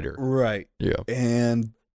bit wider. right. Yeah.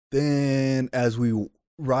 And then as we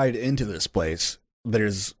ride into this place,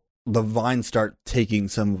 there's the vines start taking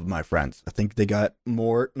some of my friends. I think they got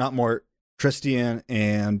not more, Tristan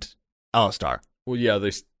and Alistar. Well,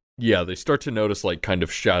 they start to notice like kind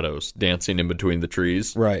of shadows dancing in between the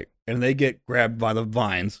trees. Right. And they get grabbed by the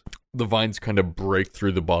vines. The vines kind of break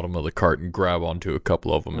through the bottom of the cart and grab onto a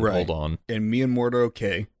couple of them and Right. hold on. And me and Mort are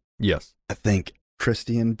okay. Yes. I think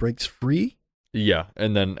Tristan breaks free. Yeah,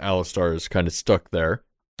 and then Alistar is kind of stuck there.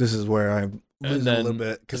 This is where I'm losing a little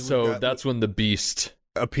bit. So that's when the beast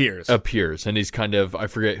appears. and he's kind of, I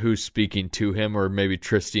forget who's speaking to him, or maybe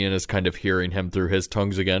Tristan is kind of hearing him through his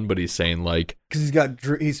tongues again, but he's saying like, Because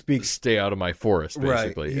he speaks. stay out of my forest,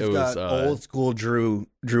 basically. Right. He's It was got old school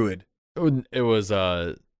druid. it was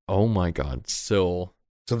oh my god,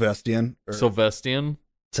 Sylvestian. Sylvestian.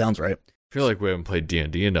 Sounds right. I feel like we haven't played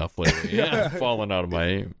D&D enough lately. Yeah, I'm falling out of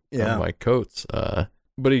my Yeah. my coats.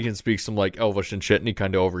 But he can speak some like Elvish and shit, and he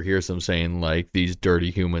kind of overhears them saying like these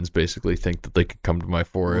dirty humans basically think that they can come to my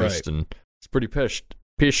forest, and it's pretty pished.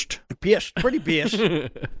 Pretty pish.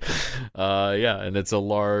 Yeah, and it's a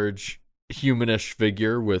large humanish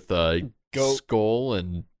figure with a Goat. skull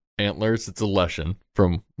and antlers. It's a Leshen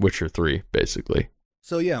from Witcher 3, basically.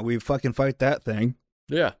 So yeah, we fucking fight that thing.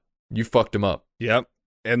 Yeah, you fucked him up. Yep.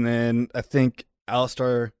 And then I think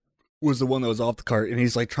Alistar was the one that was off the cart, and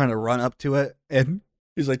he's like trying to run up to it, and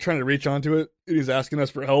he's like trying to reach onto it, and he's asking us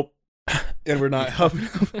for help, and we're not helping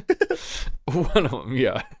him. One of them,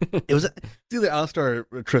 yeah. It was either Alistar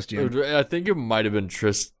or Tristan. I think it might have been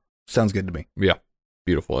Trist. Sounds good to me. Yeah,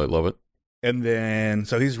 beautiful. I love it. And then,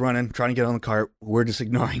 so he's running, trying to get on the cart. We're just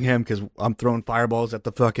ignoring him because I'm throwing fireballs at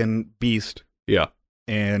the fucking beast. Yeah.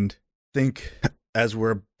 And think as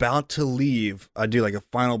we're about to leave, I do like a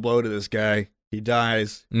final blow to this guy. He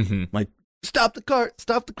dies. Mm-hmm. Stop the cart!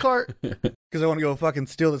 Stop the cart! Because I want to go fucking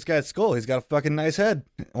steal this guy's skull. He's got a fucking nice head.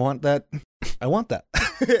 I want that.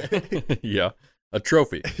 Yeah, a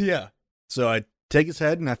trophy. Yeah. So I take his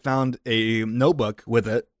head, and I found a notebook with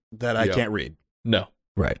it that I Yeah. can't read. No.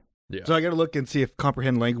 Right. Yeah. So I got to look and see if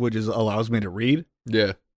comprehend languages allows me to read.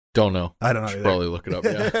 Yeah. Don't know. I don't know. Should either. probably look it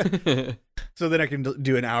up. Yeah. So then I can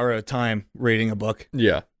do an hour at a time reading a book.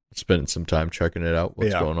 Yeah. Spending some time checking it out.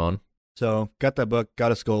 What's Yeah. going on? So got that book,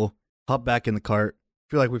 got a skull, hop back in the cart.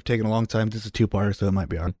 Feel like we've taken a long time. This is a two-parter, so it might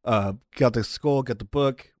be hard. Got the skull, got the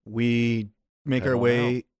book. We make Head our on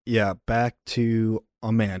way, back to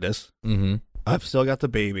Amandus. Mm-hmm. I've still got the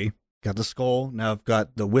baby, got the skull. Now I've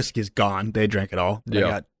got the whiskey's gone. They drank it all. Yeah. I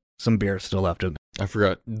got some beer still left in. I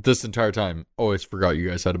forgot this entire time. Always forgot you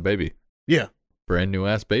guys had a baby. Yeah. brand new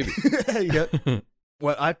ass baby. Yep.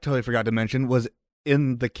 What I totally forgot to mention was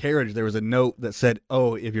in the carriage, there was a note that said,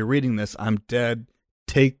 "Oh, if you're reading this, I'm dead.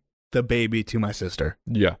 Take the baby to my sister."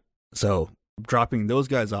 Yeah. So dropping those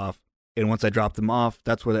guys off. And once I drop them off,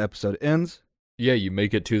 that's where the episode ends. Yeah, you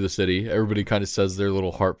make it to the city. Everybody kind of says their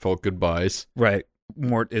little heartfelt goodbyes. Right.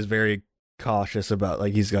 Mort is very cautious about,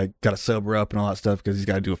 like, he's got to sober up and all that stuff because he's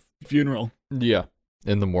got to do a funeral. Yeah,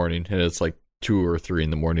 in the morning. And it's like 2 or 3 in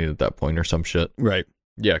the morning at that point or some shit. Right.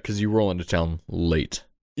 Yeah, because you roll into town late.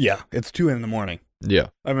 Yeah, it's 2 in the morning. Yeah.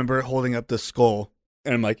 I remember holding up the skull,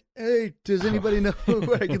 and I'm like, "Hey, does anybody know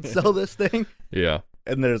where I can sell this thing?" Yeah.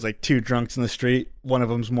 And there's like 2 drunks in the street. One of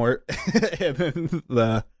them's Mort. And then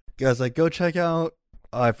the guy's like, "Go check out,"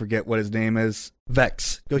 I forget what his name is,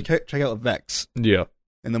 Vex. Go check out Vex Yeah.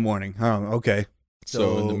 in the morning. Oh, okay.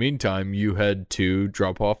 So in the meantime, you head to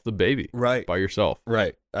drop off the baby. Right. By yourself.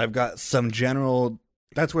 Right. I've got some general,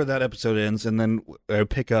 that's where that episode ends. And then I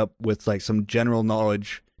pick up with like some general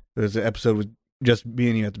knowledge. There's an episode with just me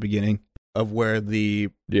and you at the beginning of where the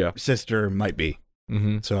sister might be.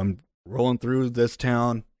 Mm-hmm. So I'm rolling through this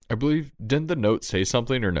town. I believe, didn't the note say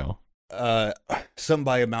something or no? Something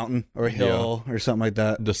by a mountain or a hill or something like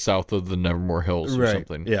that. The south of the Nevermore Hills or Right,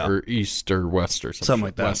 something. yeah. Or east or west or something. Something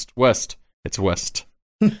like that. West. It's west.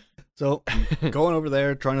 So I'm going over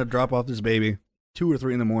there, trying to drop off this baby, 2 or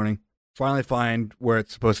 3 in the morning. Finally find where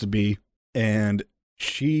it's supposed to be, and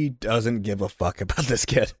she doesn't give a fuck about this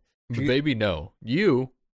kid. The baby, no. You,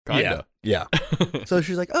 kinda. Yeah. So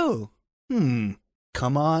she's like, "Oh,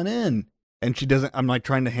 come on in." And she doesn't, I'm like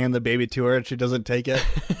trying to hand the baby to her, and she doesn't take it.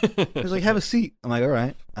 She's like, "Have a seat." I'm like, "All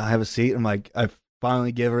right, I'll have a seat." I'm like, I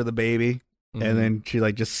finally give her the baby, Mhm. and then she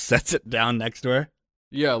like just sets it down next to her.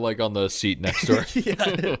 Yeah, like on the seat next to her.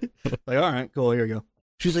 Yeah. Like, "All right, cool, here you go."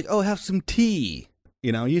 She's like, "Oh, have some tea.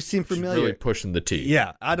 You know, you seem She's familiar." really pushing the tea.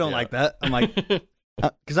 Yeah, I don't like that. I'm like,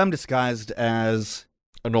 because I'm disguised as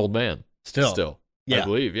An old man. still. I Yeah.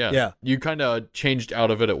 believe, yeah. Yeah. You kind of changed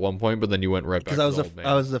out of it at one point, but then you went right back Because to I was the old man.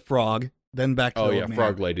 I was the frog, then back to the old man.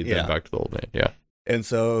 frog lady, then Yeah. back to the old man. Yeah. And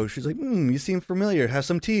so she's like, "You seem familiar. Have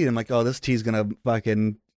some tea." And I'm like, "Oh, this tea's gonna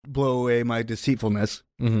fucking blow away my deceitfulness."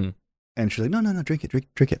 Mm-hmm. And she's like, "No, drink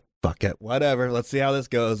it. Fuck it, whatever. Let's see how this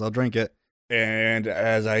goes. I'll drink it." And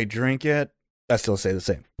as I drink it, I still say the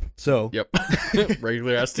same. So Yep.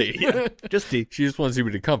 Regular ass tea. Yeah. Just tea. She just wants you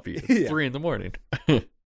to be comfy. It's Yeah. 3 in the morning.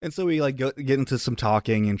 And so we like get into some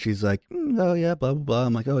talking, and she's like, "Oh yeah, blah blah blah."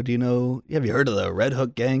 I'm like, "Oh, have you heard of the Red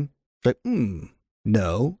Hook gang?" She's like,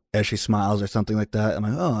 "No," as she smiles or something like that. I'm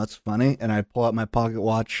like, "Oh, that's funny." And I pull out my pocket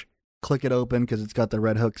watch, click it open because it's got the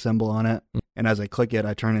Red Hook symbol on it. And as I click it,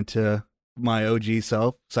 I turn into my OG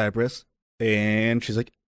self, Cypress. And she's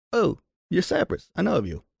like, "Oh, you're Cypress. I know of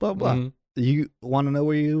you. Blah blah. Mhm. You want to know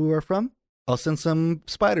where you are from? I'll send some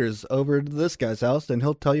spiders over to this guy's house, and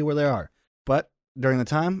he'll tell you where they are." But during the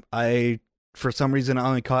time, for some reason, I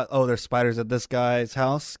only caught, "Oh, there's spiders at this guy's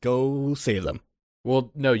house. Go save them."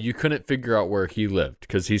 Well, no, you couldn't figure out where he lived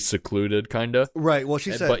because he's secluded, kind of. Right. Well,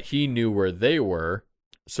 she said, But he knew where they were.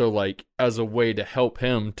 So, like, as a way to help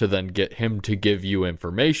him to then get him to give you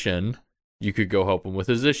information, you could go help him with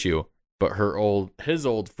his issue. But his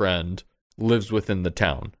old friend lives within the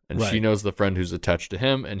town, and she Right. knows the friend who's attached to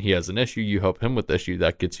him, and he has an issue. You help him with the issue.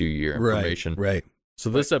 That gets you your information. Right. So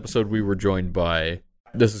this episode, we were joined by,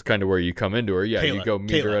 this is kind of where you come into her. Yeah, you Kayla. go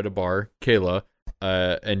meet her Kayla. at a bar, Kayla,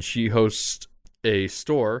 and she hosts a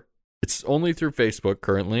store. It's only through Facebook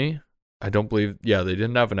currently. I don't believe, they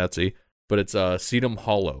didn't have an Etsy, but it's Sedum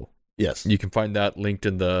Hollow. Yes. You can find that linked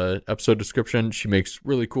in the episode description. She makes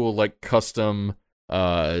really cool, like, custom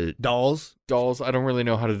Dolls. dolls. I don't really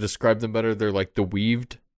know how to describe them better. They're like the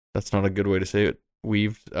weaved. That's not a good way to say it.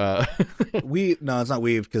 Weaved. No, it's not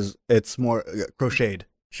weaved because it's more crocheted.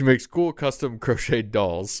 She makes cool custom crocheted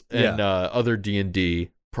dolls and other D&D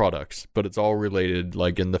products, but it's all related,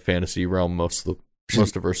 like, in the fantasy realm.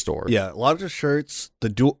 Most of her store. Yeah, a lot of the shirts, the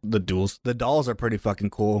dolls are pretty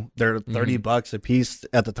fucking cool. They're $30 a piece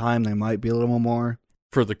at the time. They might be a little more.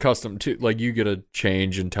 For the custom too, like, you get a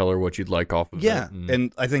change and tell her what you'd like off of Yeah, it.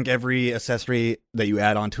 and I think every accessory that you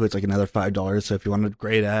add onto it's like another $5. So if you want a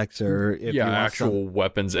great axe or if you want actual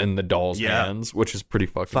weapons in the doll's Yeah. hands, which is pretty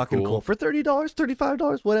fucking cool for $30,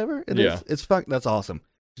 $35, whatever it Yeah. is. It's that's awesome.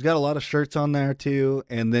 She's got a lot of shirts on there too,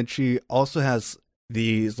 and then she also has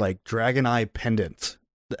these like dragon eye pendants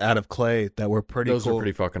out of clay that were pretty Those cool. are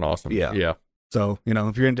pretty fucking awesome. Yeah. Yeah. So,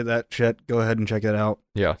 if you're into that shit, go ahead and check it out.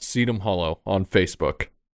 Yeah. Sedum Hollow on Facebook.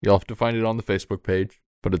 You'll have to find it on the Facebook page,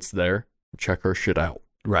 but it's there. Check her shit out.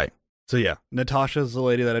 Right. So yeah, Natasha's the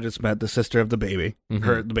lady that I just met, the sister of the baby,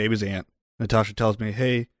 Mhm. the baby's aunt. Natasha tells me,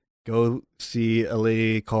 "Hey, go see a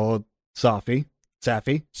lady called Safi."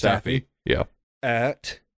 Safi, Yeah.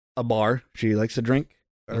 at a bar. She likes to drink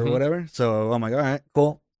or Mhm. whatever. So I'm like, all right,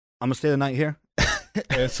 cool. I'm gonna stay the night here.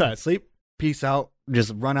 And so I sleep, peace out,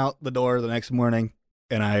 just run out the door the next morning,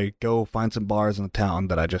 and I go find some bars in the town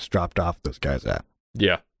that I just dropped off those guys at.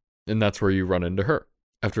 Yeah. And that's where you run into her.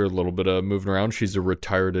 After a little bit of moving around, she's a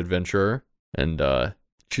retired adventurer, and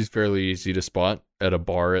she's fairly easy to spot at a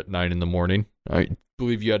bar at 9 a.m. I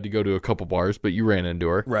believe you had to go to a couple bars, but you ran into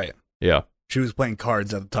her. Right. Yeah. She was playing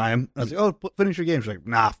cards at the time. I was like, oh, finish your game. She's like,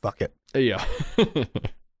 nah, fuck it. Yeah.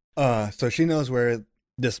 So she knows where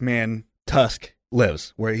this man, Tusk,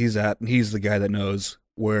 lives, where he's at, and he's the guy that knows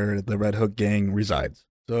where the Red Hook gang resides.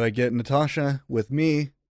 So I get Natasha with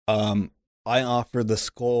me. I offer the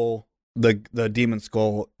skull, the demon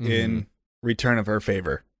skull, in return of her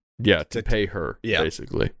favor. Yeah, to pay her, Yeah.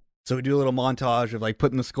 basically. So we do a little montage of like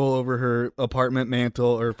putting the skull over her apartment mantle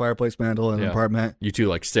or fireplace mantle in an Yeah. apartment. You two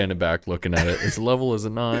like standing back looking at it. Is it level? Is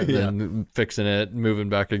it not? Yeah. Then fixing it, moving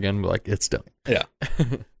back again. Like, it's done. Yeah.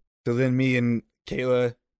 So then me and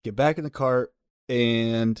Kayla get back in the cart,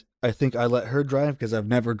 and I think I let her drive because I've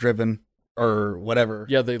never driven or whatever.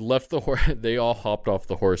 Yeah, they left the horse. They all hopped off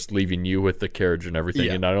the horse, leaving you with the carriage and everything.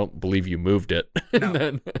 Yeah. And I don't believe you moved it. No. And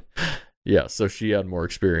then, yeah, so she had more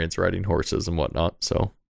experience riding horses and whatnot.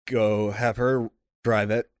 So Go have her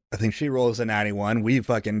drive it. I think she rolls a natty one. We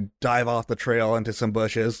fucking dive off the trail into some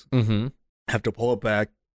bushes, have to pull it back,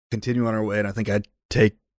 continue on our way, and I think I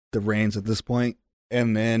take the reins at this point.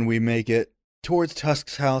 And then we make it towards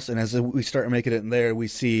Tusk's house, and as we start making it in there, we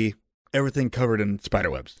see everything covered in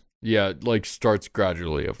spiderwebs. yeah, it like starts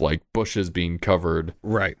gradually of like bushes being covered,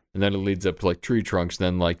 Right. and then it leads up to like tree trunks.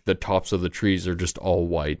 Then like the tops of the trees are just all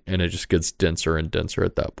white, and it just gets denser and denser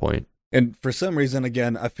at that point. And for some reason,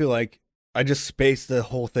 again, I feel like I just spaced the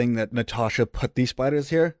whole thing that Natasha put these spiders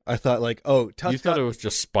here. I thought like, oh, Tusk You thought it was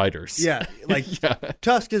just spiders. yeah, like yeah.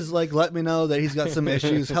 Tusk is like, let me know that he's got some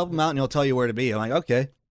issues. Help him out, and he'll tell you where to be. I'm like, okay.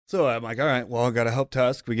 So I'm like, all right, well, I gotta help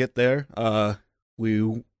Tusk. We get there.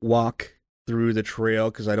 We walk through the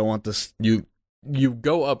trail because I don't want this. You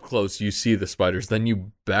go up close, you see the spiders, then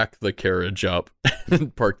you back the carriage up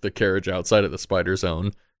and park the carriage outside of the spider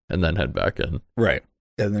zone, and then head back in. Right.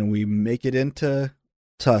 And then we make it into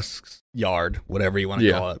Tusk's yard, whatever you want to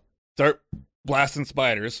Yeah. call it. Start blasting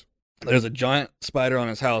spiders. There's a giant spider on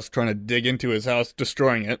his house trying to dig into his house,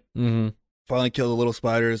 destroying it. Mm-hmm. Finally kill the little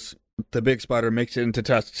spiders. The big spider makes it into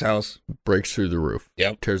Tusk's house. Breaks through the roof.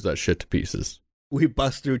 Yep. Tears that shit to pieces. We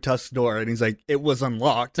bust through Tusk's door, and he's like, it was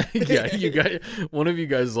unlocked. Yeah, you guys. One of you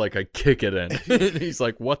guys is like, I kick it in. He's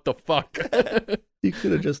like, what the fuck? You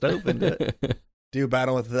could have just opened it. Do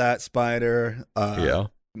battle with that spider. Yeah.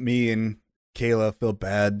 Me and Kayla feel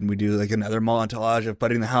bad, and we do like another montage of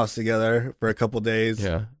putting the house together for a couple days.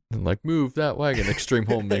 Yeah. And like, move that wagon, extreme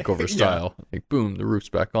home makeover Yeah. style. Like, boom, the roof's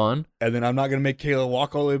back on. And then I'm not going to make Kayla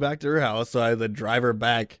walk all the way back to her house, so I had to drive her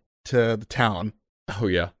back to the town. Oh,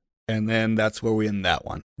 yeah. And then that's where we end that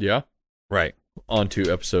one. Yeah. Right. On to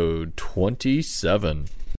episode 27.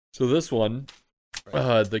 So this one,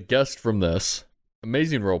 the guest from this,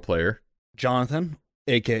 amazing role player. Jonathan,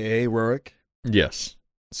 a.k.a. Rurik. Yes.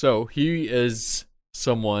 So he is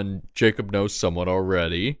someone Jacob knows somewhat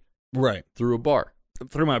already Right. through a bar,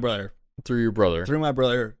 Through my brother. through your brother. Through my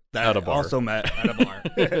brother that At a bar. also met at a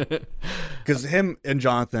bar. Because him and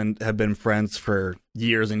Jonathan have been friends for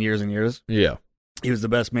years and years and years. Yeah. He was the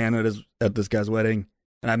best man at this guy's wedding,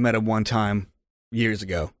 and I met him one time years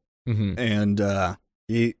ago. Mm-hmm. And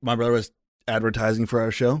my brother was advertising for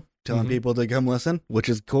our show, telling Mhm. people to come listen, which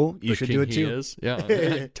is cool. You should do it too. Is.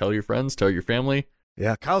 Yeah. Tell your friends, tell your family.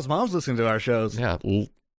 Yeah, Kyle's mom's listening to our shows. Yeah.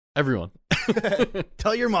 Everyone.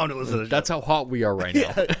 Tell your mom to listen to the That's how hot we are right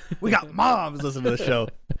now. show. We got moms listening to the show.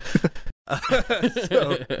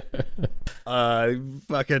 So,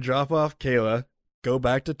 fucking drop off Kayla, go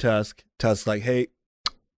back to Tusk. Tusk's like, hey,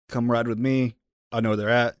 come ride with me. I know where they're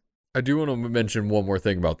at. I do want to mention one more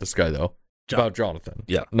thing about this guy, though. About Jonathan.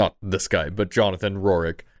 Yeah. Not this guy, but Jonathan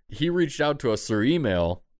Rorik. He reached out to us through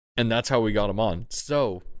email, and that's how we got him on.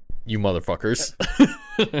 So, you motherfuckers,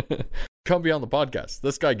 come be on the podcast.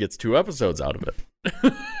 This guy gets 2 episodes out of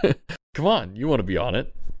it. Come on, you want to be on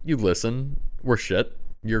it. You listen. We're shit.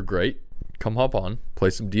 You're great. Come hop on, play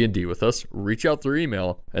some D&D with us, reach out through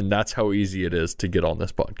email, and that's how easy it is to get on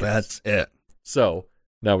this podcast. That's it. So,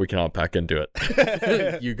 now we can hop back into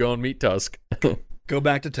it. You go and meet Tusk. Go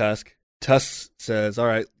back to Tusk. Tusk says, all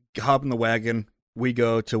right, hop in the wagon. We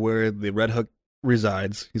go to where the Red Hook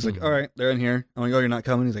resides. He's like, Mhm. all right, they're in here. I'm like, oh, you're not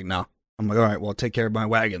coming? He's like, no. I'm like, all right, well, take care of my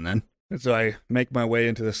wagon then. And so I make my way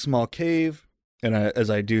into this small cave, and as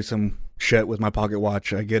I do some shit with my pocket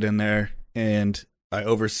watch, I get in there, and I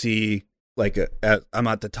oversee like I'm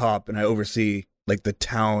at the top and I oversee like the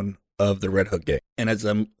town of the Red Hook Gang. And as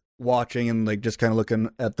I'm watching and like just kind of looking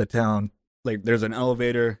at the town, like there's an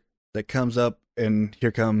elevator that comes up and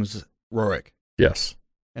here comes Rorik. Yes.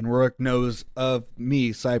 And Rorik knows of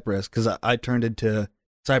me, Cypress, because I turned into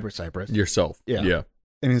Cypress. Yourself. Yeah.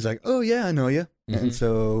 And he's like, oh yeah, I know you. Mm-hmm. And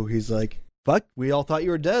so he's like, fuck, we all thought you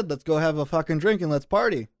were dead. Let's go have a fucking drink and let's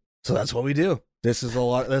party. So that's what we do. This is a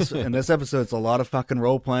lot. In this episode, it's a lot of fucking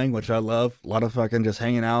role playing, which I love. A lot of fucking just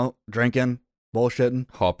hanging out, drinking, bullshitting,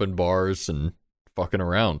 hopping bars and fucking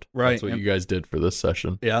around. Right. That's what you guys did for this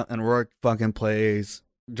session. Yeah. And Rorik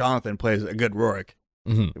Jonathan plays a good Rorik.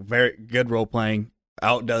 Mm-hmm. Very good role playing.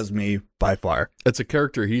 Outdoes me by far. It's a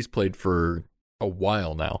character he's played for a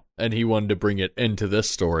while now, and he wanted to bring it into this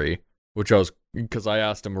story, because I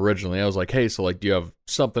asked him originally, I was like, hey, so like, do you have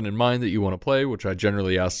something in mind that you want to play? Which I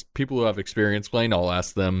generally ask people who have experience playing. I'll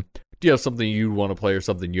ask them, do you have something you want to play or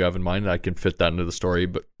something you have in mind? And I can fit that into the story.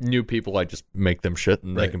 But new people, I just make them shit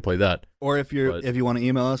and they can play that. Or if you want to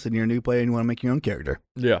email us and you're a new player and you want to make your own character,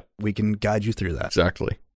 yeah, we can guide you through that.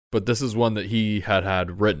 Exactly. But this is one that he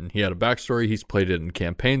had written. He had a backstory. He's played it in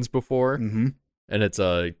campaigns before, mm-hmm. and it's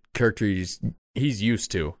a character he's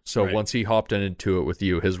used to. So once he hopped into it with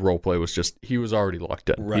you, his roleplay was just, he was already locked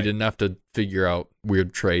in. Right. He didn't have to figure out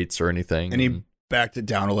weird traits or anything. And he backed it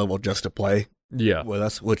down a level just to play with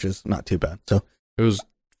us, which is not too bad. So it was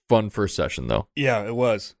fun first session, though. Yeah, it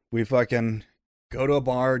was. We fucking go to a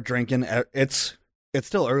bar, drinking. It's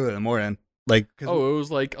still early in the morning. Like, it was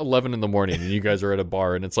like 11 in the morning, and you guys are at a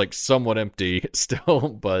bar, and it's like somewhat empty still,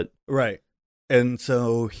 but... Right. And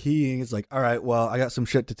so he's like, all right, well, I got some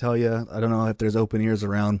shit to tell you. I don't know if there's open ears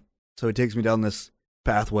around. So he takes me down this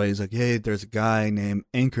pathway. He's like, hey, there's a guy named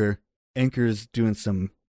Anchor. Anchor's doing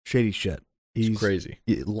some shady shit. He's crazy.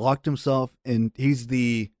 He locked himself in. He's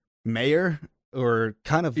the mayor or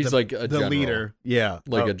kind of he's like the general, leader. Yeah.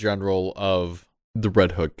 Like a general of the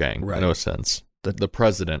Red Hook Gang, in a sense. The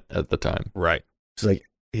president at the time. Right. It's like,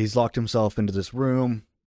 he's locked himself into this room.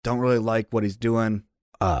 Don't really like what he's doing.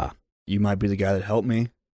 You might be the guy that helped me. I'm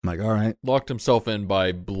like, all right. Locked himself in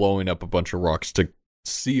by blowing up a bunch of rocks to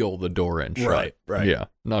seal the door in shut. Right. Yeah.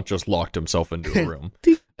 Not just locked himself into a room.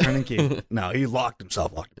 Turning key. No, he locked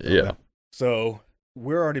himself. Yeah. So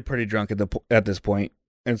we're already pretty drunk at this point.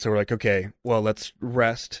 And so we're like, okay, well, let's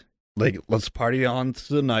rest. Like, let's party on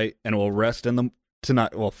to the night and we'll rest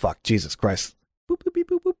tonight. Well, fuck, Jesus Christ. Boop,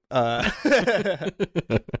 boop, boop,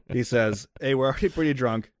 boop. He says, hey, we're already pretty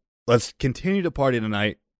drunk. Let's continue to party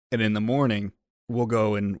tonight. And in the morning, we'll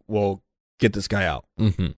go and we'll get this guy out.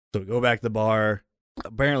 Mm-hmm. So we go back to the bar.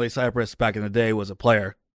 Apparently, Cypress back in the day was a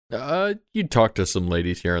player. You'd talk to some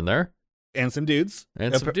ladies here and there. And some dudes.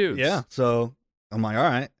 Yeah. So I'm like, all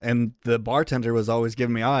right. And the bartender was always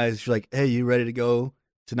giving me eyes. She's like, hey, you ready to go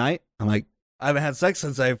tonight? I'm like, I haven't had sex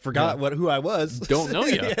since I forgot who I was. Don't know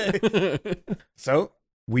yet. So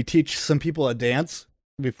we teach some people a dance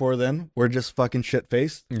before then. We're just fucking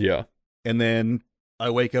shit-faced. Yeah. And then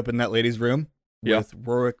I wake up in that lady's room with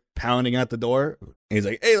Rorik pounding at the door. And he's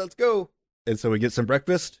like, hey, let's go. And so we get some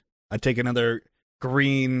breakfast. I take another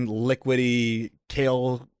green, liquidy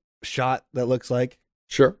kale shot that looks like.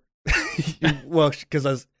 Sure. Well,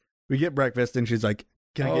 because we get breakfast and she's like,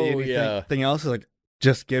 can I get you anything else? I was like,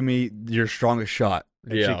 just give me your strongest shot.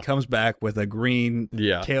 And she comes back with a green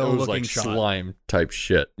kale-looking shot. Slime type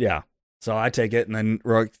shit. Yeah. So I take it, and then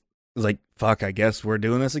Rorik was like, fuck, I guess we're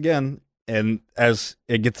doing this again. And as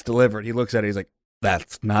it gets delivered, he looks at it, he's like,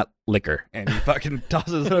 that's not liquor. And he fucking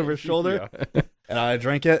tosses it over his shoulder. And I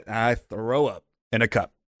drink it, and I throw up in a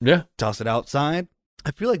cup. Yeah. Toss it outside.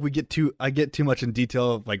 I feel like I get too much in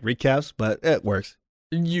detail of like recaps, but it works.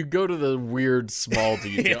 You go to the weird small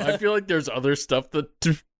detail. I feel like there's other stuff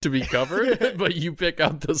to be covered, but you pick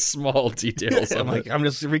out the small details. I'm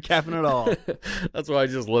just recapping it all. That's why I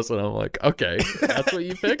just listen. I'm like, okay, that's what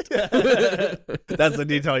you picked? That's the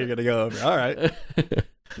detail you're going to go over. All right.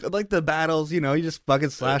 Like the battles, you just fucking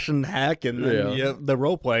slash and hack, and then the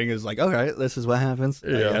role playing is like, all right, this is what happens.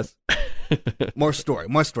 Yes. More story.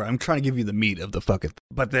 I'm trying to give you the meat of the fucking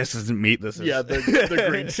but this isn't meat, this is the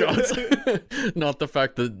green shots. Not the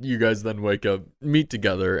fact that you guys then wake up, meet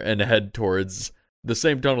together, and head towards the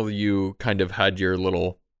same tunnel that you kind of had your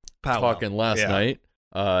little talking last night.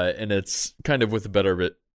 And it's kind of with a better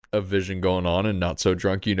bit of vision going on and not so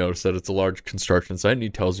drunk. You notice that it's a large construction site, and he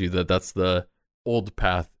tells you that that's the old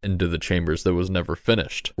path into the chambers that was never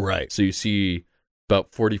finished. Right. So you see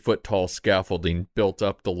about 40-foot tall scaffolding built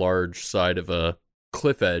up the large side of a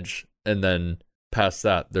cliff edge, and then past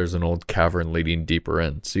that there's an old cavern leading deeper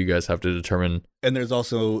in. So you guys have to determine. And there's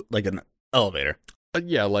also like an elevator.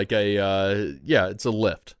 Yeah, like it's a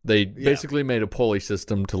lift. They basically made a pulley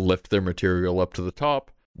system to lift their material up to the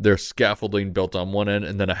top. There's scaffolding built on one end,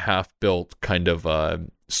 and then a half-built kind of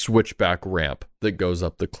switchback ramp that goes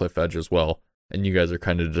up the cliff edge as well. And you guys are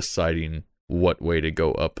kind of deciding what way to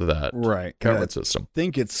go up that cavern system. I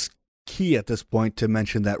think it's key at this point to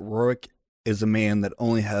mention that Rorik is a man that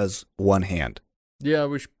only has one hand. Yeah,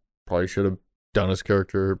 we probably should have done his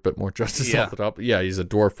character a bit more justice off the top. Yeah, he's a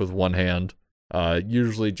dwarf with one hand.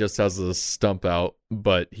 Usually just has a stump out,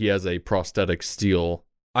 but he has a prosthetic steel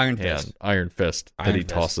iron fist that he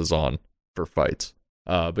tosses on for fights.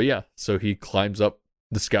 But yeah, so he climbs up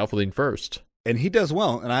the scaffolding first. And he does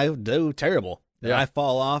well, and I do terrible. Yeah. I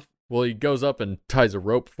fall off. Well, he goes up and ties a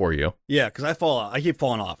rope for you. Yeah, because I fall off. I keep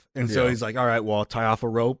falling off. And so he's like, all right, well, I'll tie off a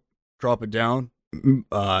rope, drop it down,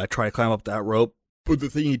 try to climb up that rope. But the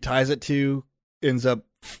thing he ties it to ends up...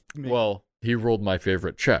 Well, he rolled my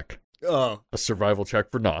favorite check. Oh. A survival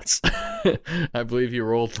check for knots. I believe he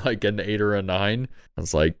rolled like an 8 or a 9. I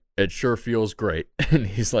was like, it sure feels great. And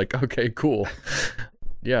he's like, okay, cool.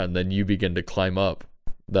 Yeah, and then you begin to climb up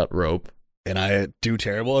that rope. And I do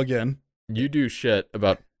terrible again. You do shit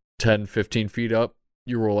about 10, 15 feet up.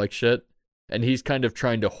 You roll like shit. And he's kind of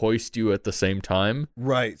trying to hoist you at the same time.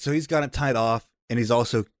 Right. So he's got it tied off, and he's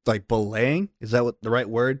also like belaying. Is that the right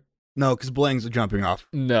word? No, because belaying's jumping off.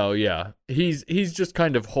 No, yeah. He's just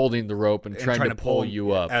kind of holding the rope and trying to pull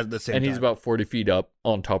you up. At the same and time. He's about 40 feet up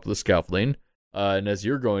on top of the scaffolding. And as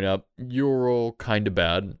you're going up, you roll kind of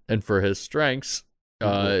bad. And for his strengths, he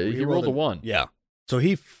rolled a 1. Yeah. So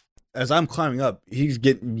as I'm climbing up, he's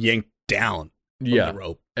getting yanked down from the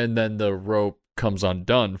rope. And then the rope comes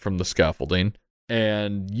undone from the scaffolding.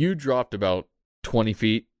 And you dropped about 20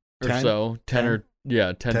 feet or 10? so. 10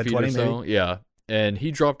 feet 20 or so. Maybe. Yeah. And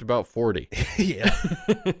he dropped about 40. Yeah.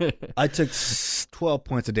 I took 12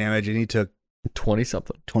 points of damage, and he took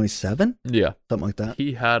 20-something. 27? Yeah. Something like that.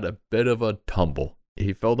 He had a bit of a tumble.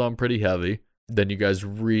 He fell down pretty heavy. Then you guys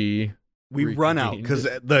we run out because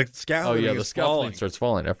the scaffolding scaffolding starts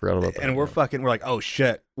falling. I forgot about that. And we're like, oh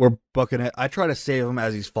shit, we're booking it. I try to save him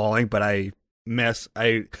as he's falling, but I miss.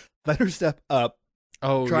 I thunder step up,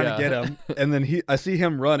 trying to get him, and then I see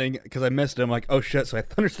him running because I missed him. Like, oh shit, so I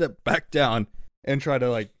thunder step back down and try to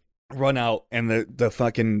like run out, and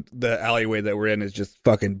the alleyway that we're in is just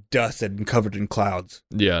fucking dusted and covered in clouds.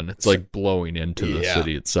 Yeah, and it's like blowing into the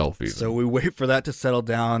city itself. Even. So we wait for that to settle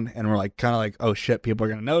down, and we're like kind of like, oh shit, people are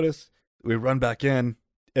gonna notice. We run back in,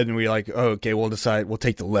 and we like, oh, okay, we'll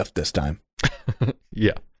take the lift this time.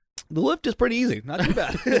 Yeah. The lift is pretty easy. Not too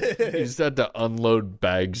bad. You just had to unload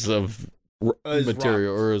bags of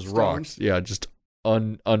material or as rocks. Yeah, just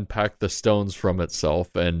unpack the stones from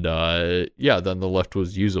itself. And then the lift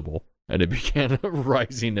was usable. And it began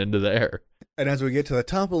rising into the air. And as we get to the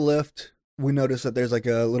top of the lift, we notice that there's like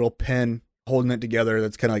a little pin holding it together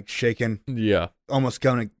that's kind of like shaking. Yeah. Almost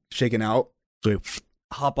kind of shaking out. So we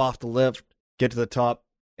hop off the lift, get to the top,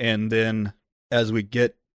 and then as we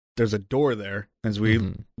get, there's a door there. As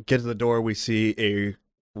we get to the door, we see a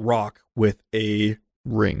rock with a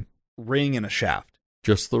ring and a shaft.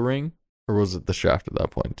 Just the ring? Or was it the shaft at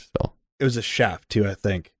that point? So it was a shaft too, I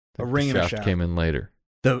think. A ring and a shaft. Came in later.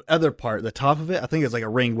 The other part, the top of it, I think it's like a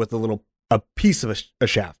ring with a piece of a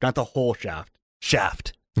shaft, not the whole shaft.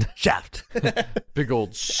 Shaft. Big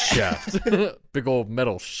old shaft. Big old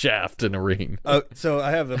metal shaft in a ring. So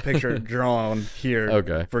I have a picture drawn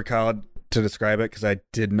here for Kyle to describe it because I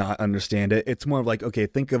did not understand it. It's more of like, okay,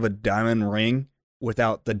 think of a diamond ring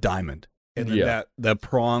without the diamond. And then the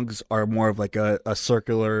prongs are more of like a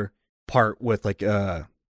circular part with like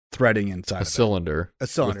threading inside a cylinder. A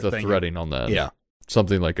cylinder with the threading on that. Yeah.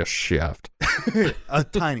 Something like a shaft. A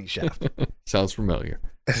tiny shaft. Sounds familiar.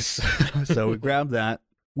 So we grab that.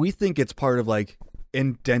 We think it's part of like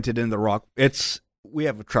indented in the rock. We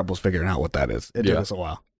have troubles figuring out what that is. It took us a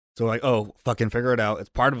while. So like, oh, fucking figure it out. It's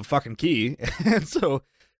part of a fucking key. And so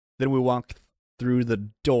then we walk through the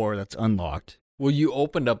door that's unlocked. Well, you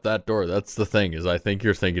opened up that door. That's the thing is I think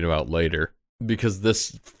you're thinking about later. Because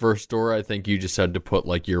this first door, I think you just had to put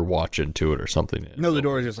like your watch into it or something. No, the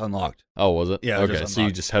door is just unlocked. Oh, was it? Yeah. Okay, so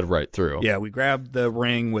you just head right through. Yeah, we grabbed the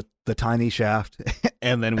ring with the tiny shaft,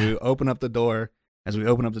 and then we open up the door. As we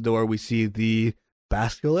open up the door, we see the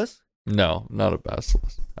basilisk. No, not a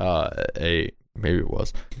basilisk. Maybe it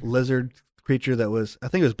was lizard creature that was. I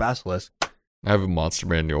think it was basilisk. I have a monster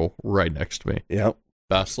manual right next to me. Yep.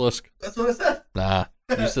 Basilisk. That's what I said. Nah,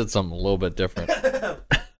 you said something a little bit different.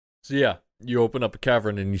 So yeah, you open up a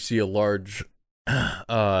cavern and you see a large,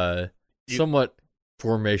 somewhat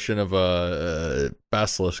formation of a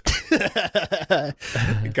basilisk. Kind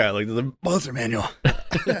of like the monster manual.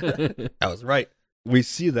 I was right. we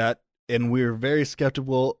see that, and we're very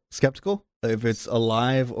skeptical if it's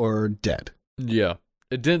alive or dead. Yeah.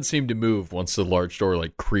 It didn't seem to move once the large door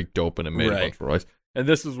like creaked open and made a bunch of noise. And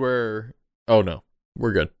this is where, oh no,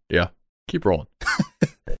 we're good. Yeah. Keep rolling.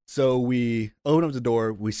 So we open up the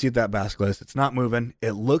door. We see that basilisk. It's not moving.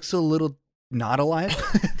 It looks a little not alive.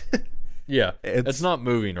 Yeah. It's not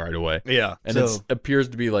moving right away. Yeah. And it appears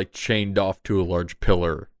to be like chained off to a large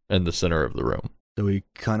pillar in the center of the room. So we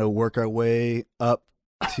kind of work our way up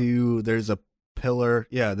to, there's a pillar.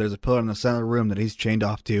 Yeah, there's a pillar in the center of the room that he's chained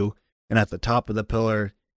off to. And at the top of the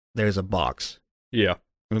pillar, there's a box. Yeah.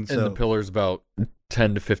 And the pillar's about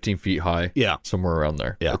 10 to 15 feet high. Yeah. Somewhere around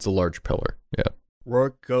there. Yeah. It's a large pillar. Yeah.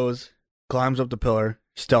 Rourke climbs up the pillar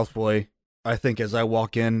stealthily. I think as I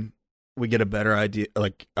walk in, we get a better idea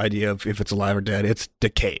of if it's alive or dead. It's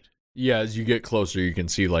decayed. Yeah, as you get closer, you can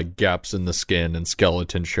see like gaps in the skin and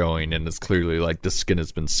skeleton showing, and it's clearly like the skin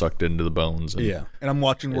has been sucked into the bones. And and I'm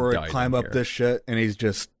watching Rourke climb up this shit, and he's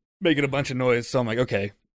just making a bunch of noise. So I'm like,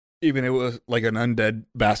 okay, even if it was like an undead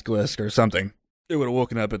basilisk or something, it would have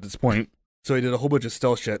woken up at this point. So he did a whole bunch of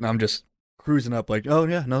stealth shit, and I'm just cruising up like, oh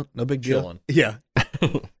yeah, no big deal. Chilling. Yeah.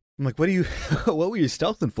 I'm like, what were you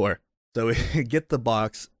stealthing for? So we get the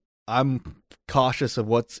box. I'm cautious of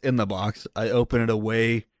what's in the box. I open it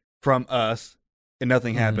away from us, and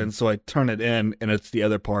nothing happens. So I turn it in, and it's the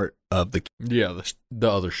other part of the the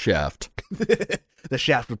other shaft. the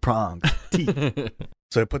shaft with prongs, teeth.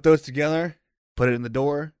 So I put those together, put it in the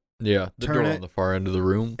door. Yeah, the door on the far end of the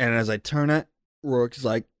room. And as I turn it, Rourke's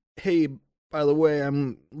like, hey, by the way,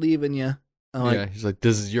 I'm leaving you. He's like,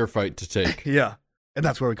 this is your fight to take. Yeah. And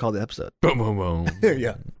that's where we call the episode. Boom, boom, boom.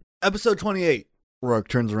 Yeah. Episode 28. Rourke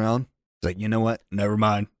turns around. He's like, you know what? Never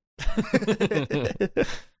mind.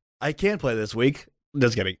 I can play this week.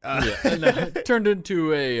 Just kidding. And it turned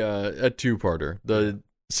into a two-parter. The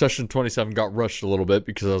session 27 got rushed a little bit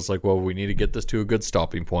because I was like, well, we need to get this to a good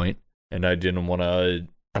stopping point. And I didn't want to,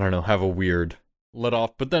 have a weird let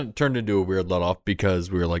off. But then it turned into a weird let off because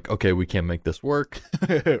we were like, okay, we can't make this work.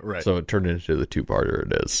 Right. So it turned into the two-parter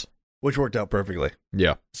it is. Which worked out perfectly.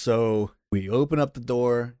 Yeah. So we open up the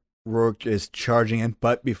door. Rourke is charging in,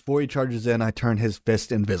 but before he charges in, I turn his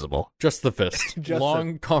fist invisible. Just the fist.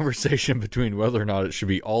 Long conversation between whether or not it should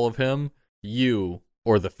be all of him, you,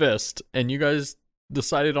 or the fist, and you guys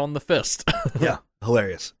decided on the fist. Yeah,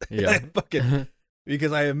 hilarious. Yeah.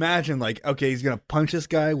 Because I imagine, like, okay, he's going to punch this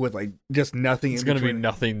guy with, like, just nothing. It's going to be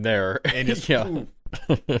nothing there. And just,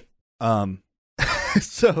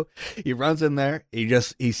 so he runs in there,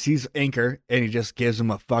 he sees Anchor, and he just gives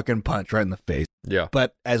him a fucking punch right in the face. Yeah.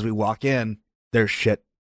 But as we walk in, there's shit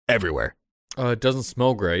everywhere. It doesn't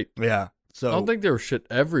smell great. Yeah. So I don't think there was shit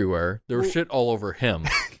everywhere. There was shit all over him.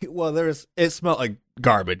 Well, it smelled like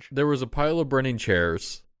garbage. There was a pile of burning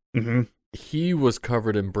chairs. Mm-hmm. He was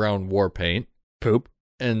covered in brown war paint. Poop.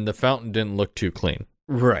 And the fountain didn't look too clean.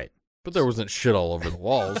 Right. But there wasn't shit all over the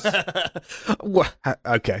walls.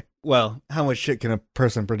 Okay. Well, how much shit can a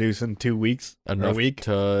person produce in 2 weeks? Enough a week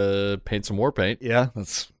to paint some war paint. Yeah,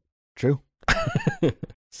 that's true.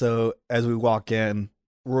 So as we walk in,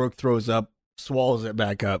 Rourke throws up, swallows it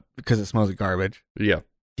back up because it smells like garbage. Yeah.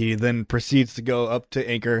 He then proceeds to go up to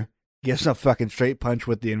Anchor, gives him a fucking straight punch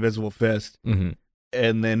with the invisible fist,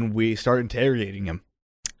 and then we start interrogating him.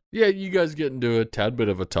 Yeah, you guys get into a tad bit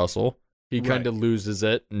of a tussle. He kind of loses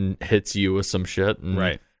it and hits you with some shit.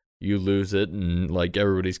 And you lose it, and like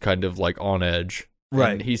everybody's kind of like on edge.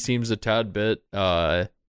 Right. And he seems a tad bit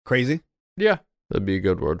crazy. Yeah, that'd be a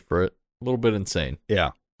good word for it. A little bit insane.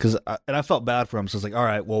 Yeah. And I felt bad for him, so it's like, all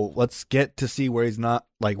right, well, let's get to see where he's not,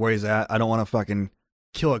 like where he's at. I don't want to fucking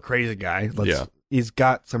kill a crazy guy. He's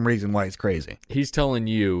got some reason why he's crazy. He's telling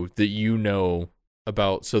you that you know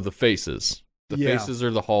about the faces. The faces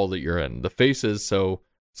are the hall that you're in. The faces, so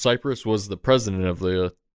Cypress was the president of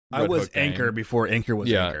the I was Anchor before Anchor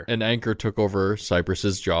was Anchor. And Anchor took over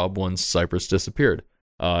Cypress's job once Cypress disappeared.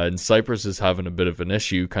 And Cypress is having a bit of an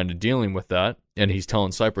issue kind of dealing with that. And he's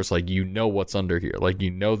telling Cypress, like, you know what's under here. Like,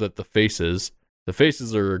 you know that the faces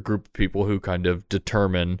are a group of people who kind of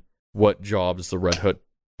determine what jobs the Red Hood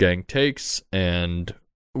gang takes and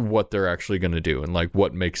what they're actually going to do and, like,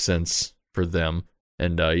 what makes sense for them.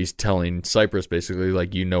 And he's telling Cypress, basically,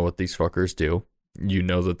 like, you know what these fuckers do. You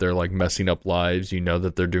know that they're, like, messing up lives. You know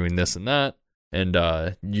that they're doing this and that. And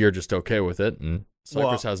you're just okay with it. And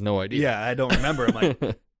Cypress has no idea. Yeah, I don't remember. I'm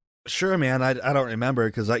like, sure, man, I don't remember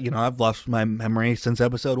because I've lost my memory since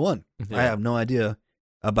episode 1. Yeah. I have no idea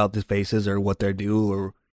about the faces or what they do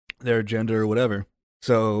or their gender or whatever.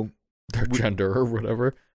 So their gender or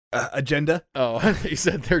whatever. Agenda? Oh, he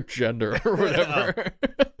said their gender or whatever.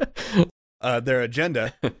 Their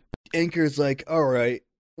agenda Anchor's like, all right,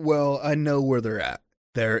 well, I know where they're at.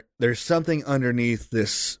 There's something underneath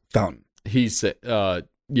this fountain. He said,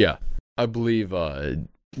 yeah, I believe,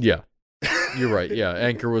 yeah, you're right. Yeah,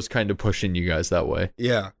 Anchor was kind of pushing you guys that way.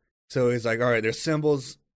 Yeah. So he's like, all right, there's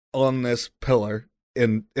symbols on this pillar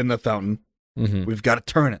in the fountain. Mm-hmm. We've got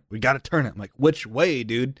to turn it. We got to turn it. I'm like, which way,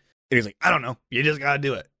 dude? And he's like, I don't know. You just got to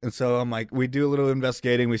do it. And so I'm like, we do a little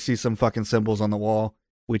investigating. We see some fucking symbols on the wall.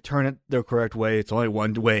 We turn it the correct way. It's only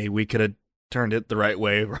one way. We could have turned it the right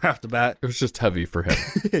way right off the bat. It was just heavy for him.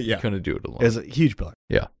 Yeah. He couldn't do it alone. It's a huge pillar.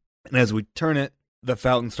 Yeah. And as we turn it, the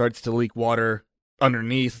fountain starts to leak water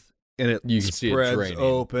underneath, and it You can see it spreads draining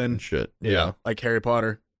open. and shit. Yeah, like Harry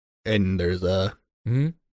Potter. And there's a Mm-hmm.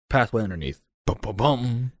 pathway underneath. Bum, bum,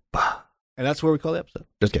 bum. And that's where we call the episode.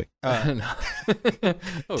 Just kidding.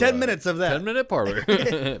 10 minutes of that. 10-minute parlor.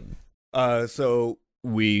 So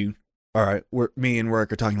me and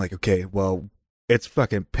Work are talking like, okay, well, it's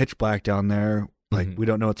fucking pitch black down there. Like, Mhm. we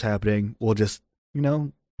don't know what's happening. We'll just,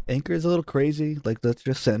 Anchor's a little crazy. Like, let's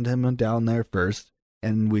just send him down there first.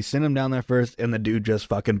 And we send him down there first, and the dude just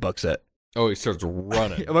fucking books it. Oh, he starts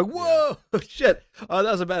running. I'm like, whoa, shit. Oh,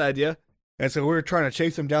 that was a bad idea. And so we're trying to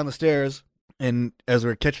chase him down the stairs. And as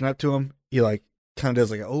we're catching up to him, he like kind of does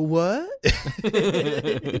like, oh, what?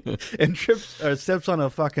 And trips or steps on a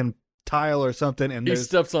fucking tile or something. And He there's,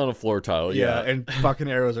 steps on a floor tile. yeah, Yeah. and fucking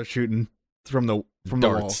arrows are shooting from the wall.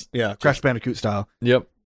 Darts. Yeah, Crash Bandicoot style. Yep.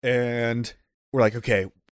 And we're like, okay,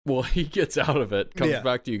 Well, he gets out of it, comes Yeah.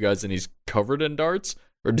 back to you guys, and he's covered in darts.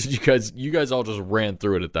 Or did you guys all just ran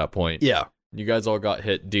through it at that point? yeah. You guys all got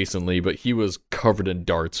hit decently, but he was covered in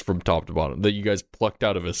darts from top to bottom that you guys plucked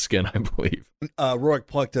out of his skin, I believe. Rourke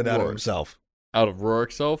plucked it out of Rourke. himself. Out of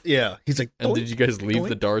Rourke's self? Yeah, he's like, And did you guys leave doink.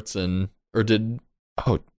 the darts and or did I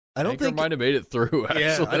don't Anchor think. might have made it through, actually.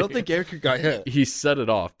 Yeah, I don't think Anchor got hit. he set it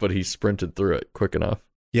off, but he sprinted through it quick enough.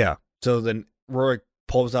 Yeah. So then Rourke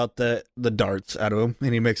pulls out the darts out of him,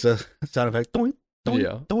 and he makes a sound effect, doink, doink,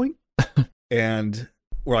 Yeah. doink. And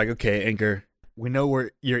we're like, okay, Anchor, we know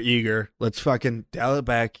you're eager. Let's fucking dial it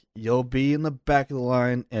back. You'll be in the back of the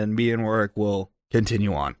line, and me and Rourke will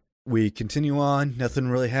continue on. We continue on. Nothing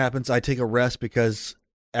really happens. I take a rest because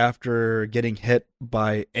after getting hit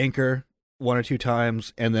by Anchor one or two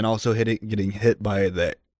times, and then also getting hit by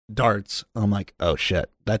the darts, I'm like, oh shit,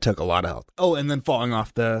 that took a lot of health. Oh, and then falling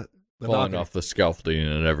off the Falling balcony. off the scaffolding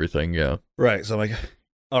and everything, yeah. Right. So I'm like,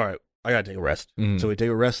 all right, I gotta take a rest. Mhm. So we take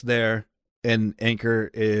a rest there, and Anchor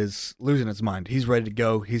is losing his mind. He's ready to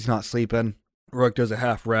go. He's not sleeping. Rourke does a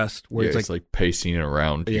half rest where Yeah, he's like pacing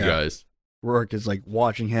around you Yeah. guys. Rourke is like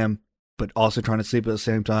watching him, but also trying to sleep at the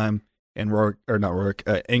same time. And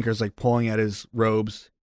Anchor's like pulling at his robes.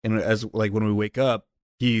 And as like when we wake up,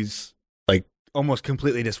 he's like almost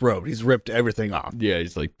completely disrobed. He's ripped everything off. Yeah,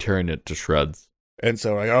 he's like tearing it to shreds. And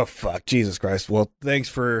so like, oh fuck, Jesus Christ. Well, thanks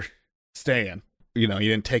for staying. You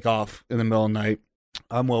didn't take off in the middle of the night.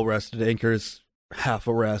 I'm well rested. Anchor's half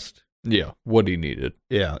a rest. Yeah, what he needed.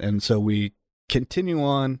 Yeah. And so we continue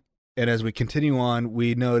on. And as we continue on,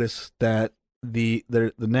 we notice that the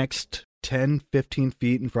next 10, 15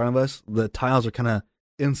 feet in front of us, the tiles are kind of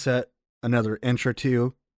inset another inch or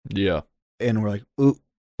two. Yeah. And we're like, ooh,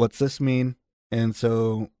 what's this mean? And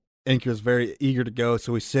so Anchor's very eager to go.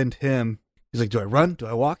 So we send him. He's like, do I run? Do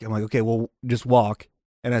I walk? I'm like, okay, well, just walk.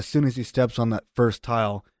 And as soon as he steps on that first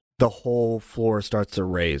tile, the whole floor starts to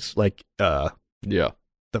raise. Like, Yeah.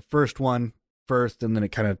 the first one first, and then it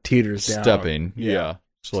kind of teeters down. Stepping. Yeah.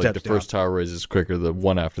 So like Steps the first tower raises quicker, the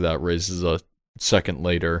one after that raises a second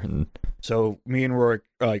later, and So me and Rourke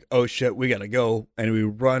are like, oh shit, we gotta go. And we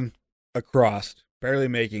run across, barely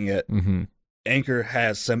making it. mm-hmm. Anchor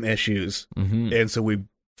has some issues. Mm-hmm. And so we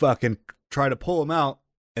fucking try to pull him out,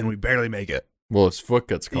 and we barely make it. Well, his foot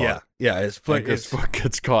gets caught. Yeah. Yeah, his foot Anchor's is foot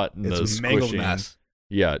gets caught in the it's a mangled squishing. mess.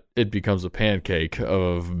 Yeah, it becomes a pancake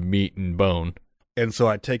of meat and bone. And so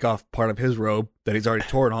I take off part of his robe that he's already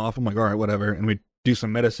torn off. I'm like, all right, whatever. And we do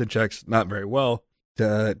some medicine checks, not very well,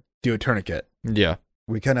 to do a tourniquet. Yeah.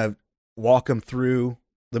 We kind of walk him through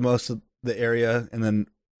the most of the area, and then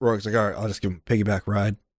Rourke's like, all right, I'll just give him a piggyback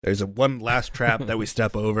ride. There's one last trap that we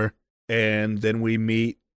step over, and then we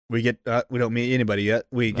don't meet anybody yet.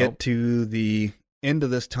 We get Nope. to the end of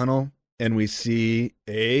this tunnel, and we see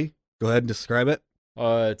go ahead and describe it.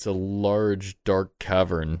 It's a large, dark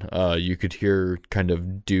cavern. You could hear kind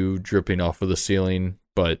of dew dripping off of the ceiling,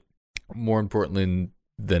 but more importantly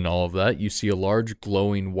than all of that, you see a large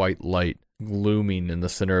glowing white light glooming in the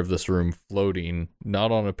center of this room, floating,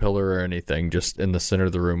 not on a pillar or anything, just in the center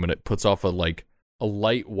of the room, and it puts off a light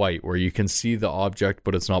white where you can see the object,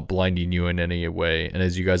 but it's not blinding you in any way. And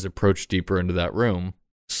as you guys approach deeper into that room,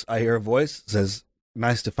 I hear a voice that says,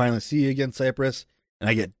 nice to finally see you again, Cypress. And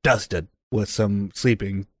I get dusted with some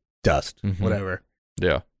sleeping dust, whatever.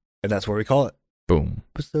 Yeah. And that's where we call it. Boom.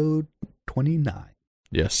 Episode 29.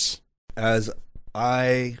 Yes. As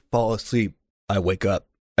I fall asleep, I wake up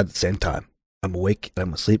at the same time. I'm awake and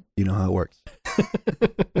I'm asleep. You know how it works.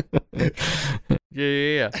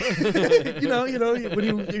 Yeah. you know,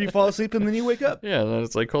 when you fall asleep and then you wake up. Yeah, and then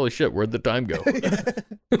it's like, holy shit, where'd the time go?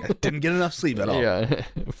 I didn't get enough sleep at all. Yeah.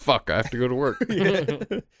 Fuck, I have to go to work.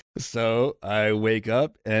 So I wake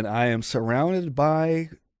up and I am surrounded by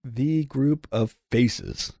the group of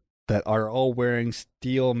faces that are all wearing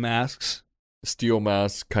steel masks. Steel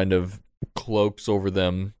mask kind of cloaks over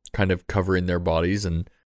them, kind of covering their bodies, and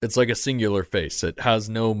it's like a singular face. It has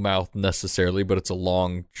no mouth necessarily, but it's a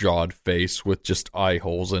long jawed face with just eye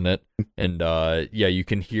holes in it. And yeah, you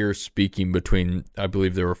can hear speaking between, I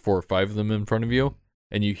believe there were 4 or 5 of them in front of you.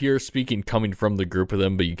 And you hear speaking coming from the group of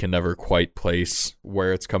them, but you can never quite place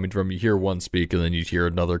where it's coming from. You hear one speak, and then you hear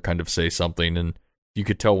another kind of say something, and you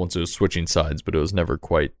could tell once it was switching sides, but it was never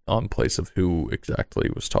quite on place of who exactly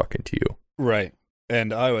was talking to you. Right.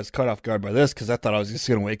 And I was caught off guard by this because I thought I was just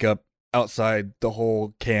going to wake up outside the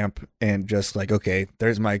whole camp and just like, okay,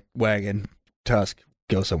 there's my wagon, Tusk,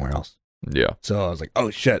 go somewhere else. Yeah. So I was like, oh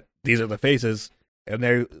shit, these are the faces. And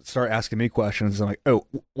they start asking me questions. I'm like, oh,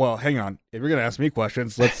 well, hang on. If you're gonna ask me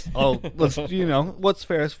questions, let's what's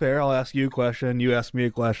fair is fair. I'll ask you a question, you ask me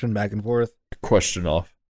a question, back and forth. Question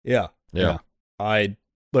off. Yeah. I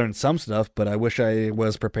learned some stuff, but I wish I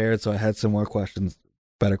was prepared, so I had some more questions,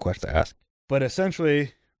 better questions to ask. But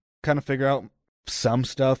essentially, kind of figure out some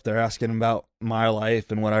stuff. They're asking about my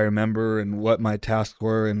life and what I remember and what my tasks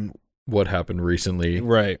were and what happened recently,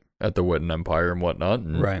 right, at the Witten Empire and whatnot,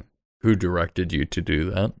 and right. Who directed you to do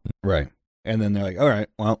that? Right. And then they're like, all right,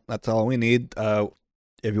 well, that's all we need.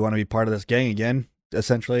 If you want to be part of this gang again,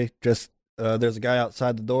 essentially, just there's a guy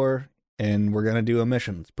outside the door, and we're going to do a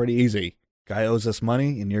mission. It's pretty easy. Guy owes us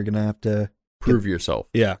money, and you're going to have to... Prove yourself.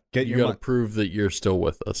 Yeah. You got to prove that you're still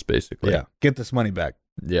with us, basically. Yeah. Get this money back.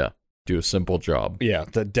 Yeah. Do a simple job. Yeah.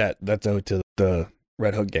 The debt that's owed to the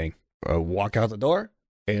Red Hook gang. Walk out the door,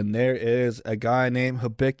 and there is a guy named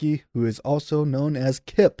Hibiki, who is also known as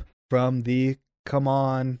Kip, from the Come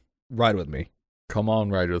On, Ride With Me. Come On,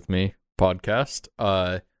 Ride With Me podcast.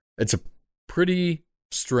 It's a pretty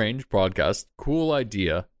strange podcast. Cool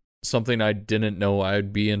idea. Something I didn't know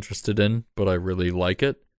I'd be interested in, but I really like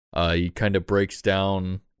it. He kind of breaks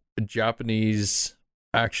down Japanese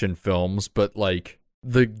action films, but like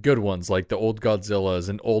the good ones, like the old Godzillas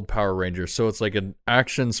and old Power Rangers. So it's like an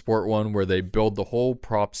action sport one where they build the whole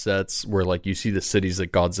prop sets where like you see the cities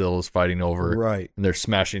that Godzilla is fighting over. Right. And they're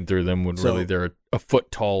smashing through them when really they're a foot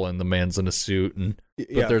tall and the man's in a suit.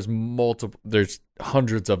 But there's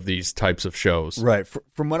hundreds of these types of shows. Right.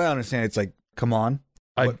 From what I understand, it's like, come on.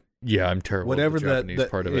 Yeah, I'm terrible whatever at the Japanese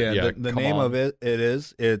part of it. Yeah, the name of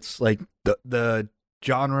it's like the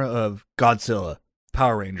genre of Godzilla.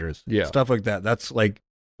 Power Rangers, stuff like that. That's like,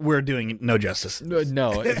 we're doing no justice.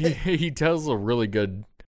 No, he tells a really good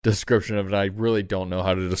description of it. I really don't know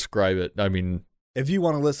how to describe it. I mean, if you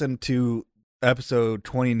want to listen to episode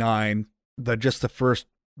 29, just the first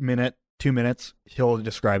 2 minutes, he'll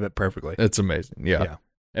describe it perfectly. It's amazing. Yeah.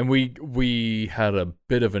 And we had a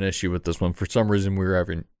bit of an issue with this one. For some reason, we were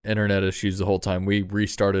having internet issues the whole time. We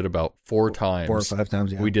restarted about 4 times. 4 or 5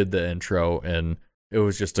 times, yeah. We did the intro, and it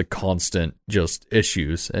was just a constant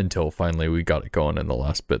issues until finally we got it going in the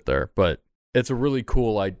last bit there. But it's a really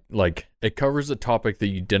cool, it covers a topic that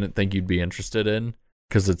you didn't think you'd be interested in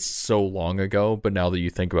because it's so long ago. But now that you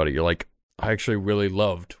think about it, you're like, I actually really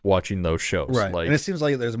loved watching those shows. Right. Like, and it seems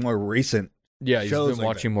like there's more recent he's been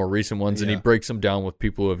watching more recent ones, and he breaks them down with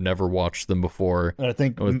people who have never watched them before. And I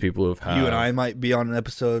think with people who have. You and I might be on an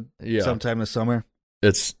episode sometime this summer.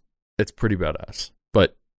 It's pretty badass.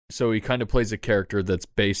 But so he kind of plays a character that's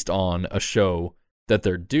based on a show that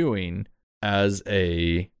they're doing as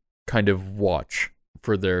a kind of watch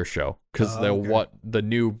for their show. Because the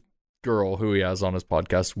new girl who he has on his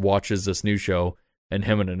podcast watches this new show, and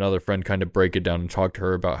him and another friend kind of break it down and talk to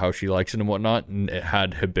her about how she likes it and whatnot, and it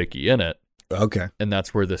had Hibiki in it. Okay. And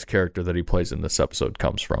that's where this character that he plays in this episode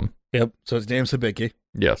comes from. Yep. So his name's Hibiki.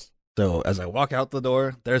 Yes. So as I walk out the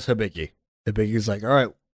door, there's Hibiki. Hibiki's like, all right,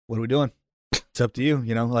 what are we doing? It's up to you.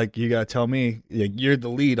 You know, like, you got to tell me, you're the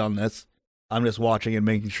lead on this. I'm just watching and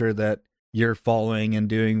making sure that you're following and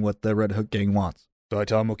doing what the Red Hook gang wants. So I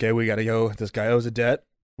tell him, okay, we got to go. This guy owes a debt.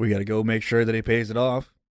 We got to go make sure that he pays it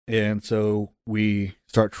off. And so we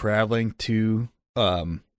start traveling to,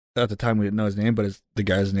 at the time we didn't know his name, but the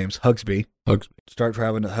guy's name's Hugsby. Start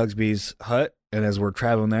traveling to Hugsby's hut. And as we're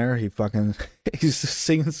traveling there, he's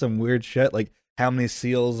singing some weird shit. Like, how many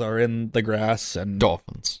seals are in the grass and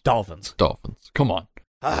Dolphins. Come on.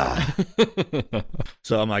 Ah.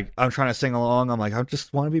 So I'm trying to sing along. I'm like, I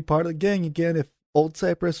just want to be part of the gang again. If Old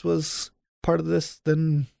Cypress was part of this,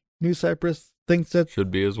 then New Cypress thinks that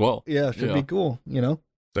Should be as well. should be cool,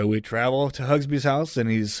 So we travel to Hugsby's house, and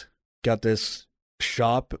he's got this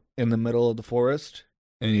shop in the middle of the forest,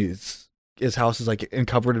 and his house is like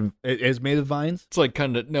it is made of vines. It's like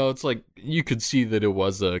it's like you could see that it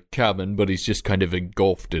was a cabin, but he's just kind of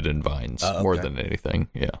engulfed it in vines more than anything.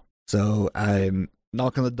 Yeah. So I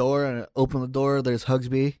knock on the door and I open the door. There's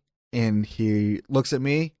Hugsby, and he looks at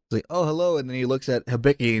me. He's like, "Oh, hello," and then he looks at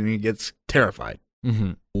Hibiki and he gets terrified.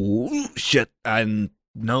 Mm-hmm. Ooh, shit! I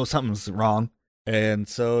know something's wrong, and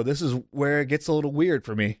so this is where it gets a little weird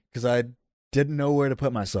for me because I didn't know where to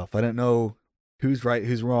put myself. I didn't know who's right,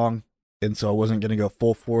 who's wrong. And so I wasn't going to go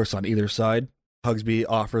full force on either side. Hugsby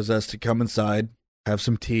offers us to come inside, have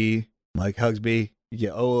some tea. I'm like, Hugsby,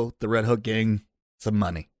 you owe the Red Hook gang some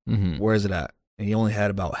money. Mm-hmm. Where is it at? And he only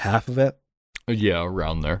had about half of it. Yeah,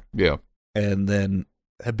 around there. Yeah. And then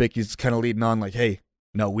Hibiki's kind of leading on like, hey,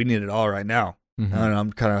 no, we need it all right now. Mm-hmm. And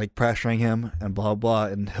I'm kind of like pressuring him and blah, blah.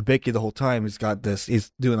 And Hibiki the whole time, he's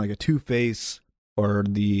doing like a Two-Face or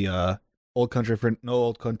the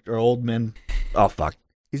Old Men. Oh, fuck.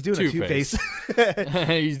 He's doing Two-Face. a Two-Face.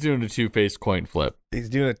 He's doing a Two-Face coin flip. He's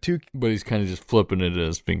doing But he's kind of just flipping it in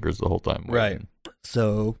his fingers the whole time. Right.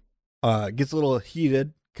 So, it gets a little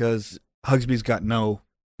heated because Hugsby's got no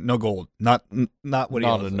gold. Not what he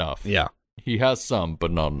Not owes. enough. Yeah. He has some,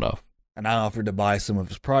 but not enough. And I offered to buy some of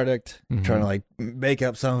his product, trying to like make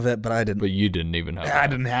up some of it, but I didn't. But you didn't even have it. I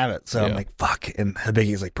didn't have it. So I'm like, fuck. And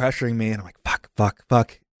Hibiki's like pressuring me, and I'm like,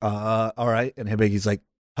 fuck. All right. And Hibiki's like,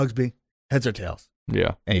 Hugsby, heads or tails?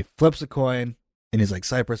 Yeah. And he flips a coin, and he's like,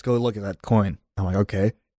 Cypress, go look at that coin. I'm like,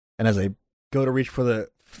 okay. And as I go to reach for the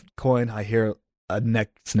coin, I hear a neck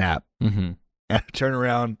snap. Mm-hmm. And I turn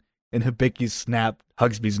around, and Hibiki snapped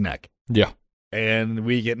Hugsby's neck. Yeah. And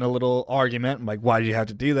we get in a little argument. I'm like, why did you have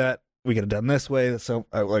to do that? We could have done this way. So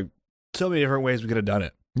many different ways we could have done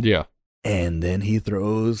it. Yeah. And then he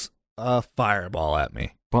throws a fireball at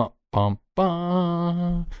me. Bum, bum,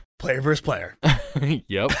 bum. Player versus player.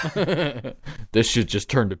 Yep. This shit just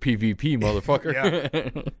turned to PvP, motherfucker.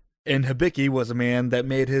 Yeah. And Hibiki was a man that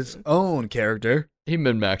made his own character. He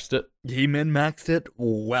min-maxed it. He min-maxed it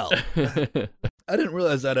well. I didn't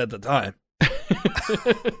realize that at the time.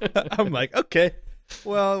 I'm like, okay,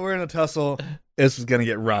 well, we're in a tussle. This is going to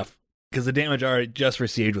get rough because the damage I already just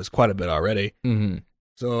received was quite a bit already. Mm-hmm.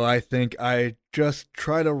 So I think I just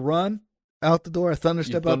try to run out the door. I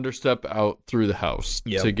thunderstep out through the house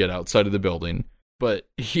to get outside of the building. But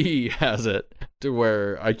he has it to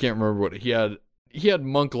where I can't remember what he had. He had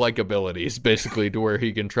monk-like abilities, basically, to where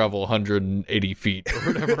he can travel 180 feet or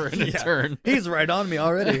whatever in a turn. He's right on me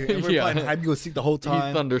already. And we're playing hide and go seek the whole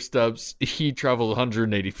time. He thundersteps. He travels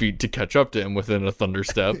 180 feet to catch up to him within a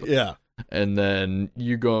thunderstep. Yeah. And then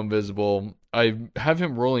you go invisible. I have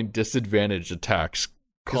him rolling disadvantage attacks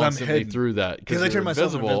constantly through that. Because I turned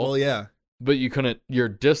myself invisible, yeah. But you couldn't, your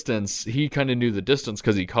distance, he kind of knew the distance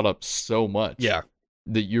because he caught up so much. Yeah.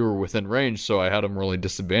 That you were within range, so I had him rolling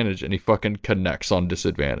disadvantage, and he fucking connects on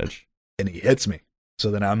disadvantage. And he hits me. So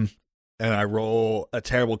then I roll a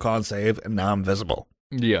terrible con save, and now I'm visible.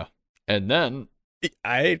 Yeah. And then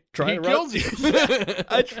I try to run. Kills you.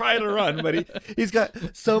 I try to run, but he's got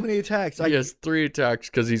so many attacks. He has 3 attacks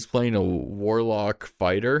because he's playing a warlock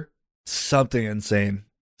fighter. Something insane.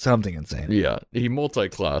 Yeah. He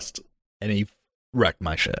multi-classed. And he wrecked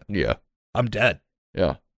my shit. Yeah. I'm dead.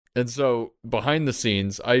 Yeah. And so behind the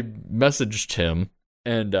scenes, I messaged him,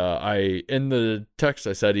 and in the text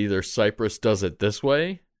I said either Cypress does it this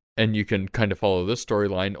way, and you can kind of follow this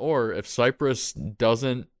storyline, or if Cypress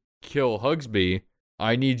doesn't kill Hugsby,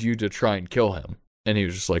 I need you to try and kill him. And he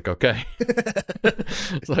was just like, okay.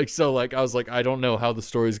 I was like, I don't know how the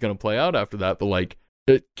story's gonna play out after that,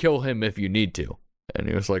 but kill him if you need to. And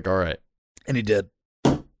he was like, all right. And he did.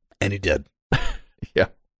 Yeah.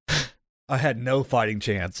 I had no fighting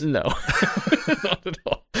chance. No, not at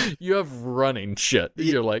all. You have running shit.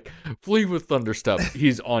 You're like, flee with Thunderstep.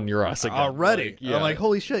 He's on your ass again. Already. I'm like,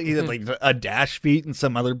 holy shit. He had like a dash feat and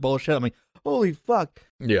some other bullshit. I'm like, holy fuck.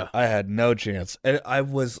 Yeah. I had no chance. And I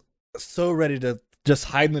was so ready to just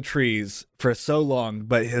hide in the trees for so long,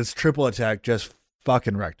 but his triple attack just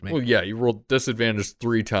fucking wrecked me. Well, yeah, you rolled disadvantage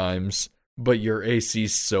 3 times. But your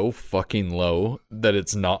AC's so fucking low that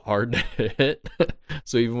it's not hard to hit.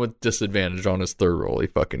 So even with disadvantage on his 3rd roll, he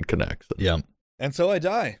fucking connects. Yeah. And so I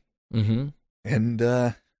die. Mm-hmm. And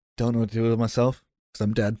don't know what to do with myself because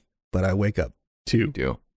I'm dead. But I wake up too.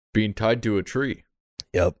 Being tied to a tree.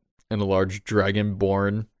 Yep. and a large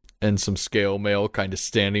dragonborn and some scale mail kind of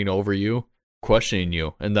standing over you, questioning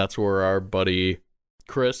you. And that's where our buddy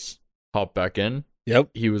Chris hopped back in. Yep.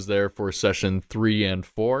 He was there for session 3 and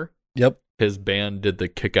 4. Yep. His band did the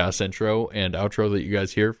kick-ass intro and outro that you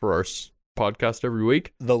guys hear for our podcast every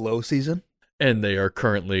week. The low season. And they are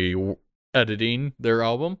currently editing their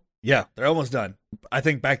album. Yeah, they're almost done. I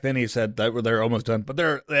think back then he said that they're almost done, but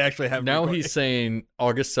they actually have. Now he's saying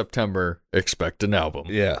August, September, expect an album.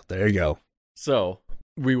 Yeah, there you go. So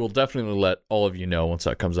we will definitely let all of you know once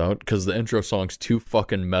that comes out, because the intro song's too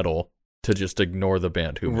fucking metal to just ignore the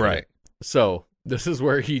band who made it. So this is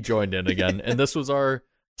where he joined in again, and this was our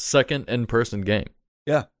second in-person game.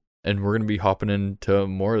 Yeah. And we're going to be hopping into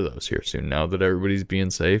more of those here soon now that everybody's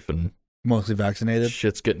being safe and mostly vaccinated.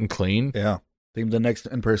 Shit's getting clean. Yeah. I think the next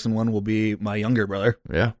in-person one will be my younger brother.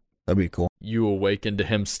 Yeah. That'd be cool. You awaken to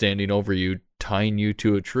him standing over you, tying you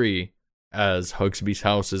to a tree, as Hugsby's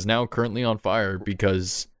house is now currently on fire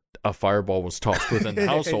because a fireball was tossed within the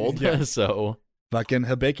household. Yeah. So fucking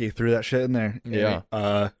Hibiki threw that shit in there. Yeah.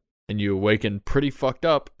 And you awaken pretty fucked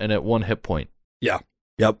up and at 1 hit point. Yeah.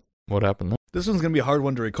 Yep. What happened then? This one's going to be a hard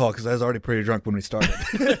one to recall because I was already pretty drunk when we started.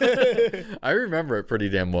 I remember it pretty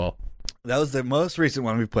damn well. That was the most recent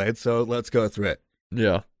one we played, so let's go through it.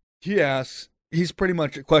 Yeah. He asks, he's pretty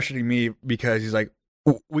much questioning me because he's like,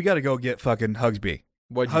 we got to go get fucking Hugsby.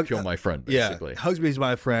 Why'd you kill my friend, basically? Yeah, Hugsby's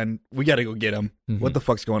my friend. We got to go get him. Mhm. What the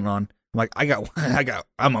fuck's going on? I'm like,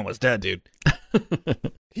 I'm almost dead, dude.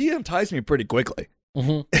 He enticed me pretty quickly.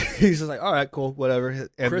 Mm-hmm. He's just like, all right, cool, whatever.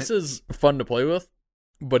 And Chris is fun to play with,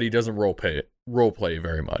 but he doesn't role play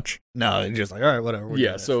very much. No, he's just like, all right, whatever.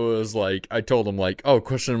 Yeah, so it was like, I told him like, oh,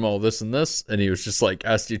 question him all this and this, and he was just like,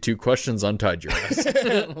 asked you 2 questions, untied your ass.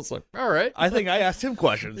 I was like, all right. I think I asked him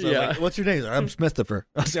questions. I was like, what's your name? He's like, I'm Smithifer.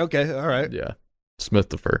 I was like, okay, all right. Yeah,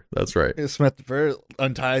 Smithifer, that's right. Smithifer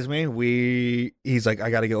unties me. He's like, I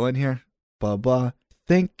got to go in here, blah, blah.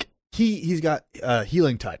 Think he's got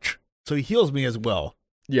healing touch, so he heals me as well.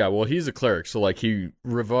 Yeah, well, he's a cleric, so like he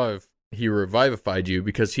revivified you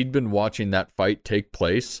because he'd been watching that fight take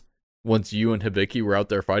place. Once you and Hibiki were out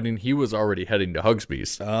there fighting, he was already heading to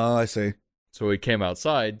Hugsby's. Oh, I see. So he came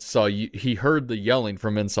outside, saw you, he heard the yelling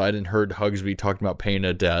from inside and heard Hugsby talking about paying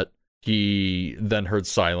a debt. He then heard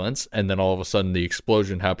silence, and then all of a sudden the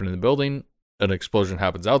explosion happened in the building. An explosion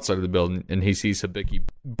happens outside of the building, and he sees Hibiki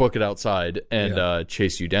book it outside and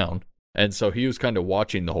chase you down. And so he was kind of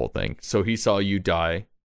watching the whole thing. So he saw you die,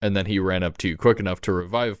 and then he ran up to you quick enough to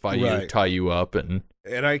revivify you, tie you up, and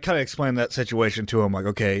I kind of explained that situation to him, like,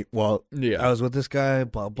 okay, well, I was with this guy,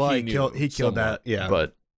 blah blah. He killed that,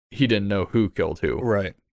 but he didn't know who killed who,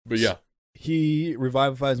 right? But yeah, he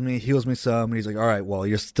revivifies me, heals me some, and he's like, all right, well,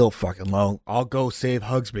 you're still fucking low. I'll go save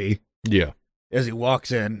Hugsby. Yeah. As he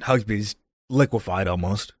walks in, Hugsby's liquefied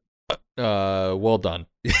almost. Well done.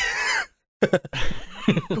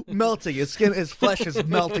 Melting. His flesh is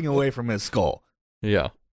melting away from his skull. Yeah.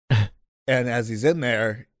 And as he's in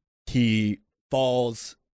there, he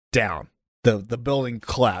falls down. The building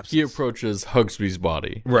collapses. He approaches Hugsby's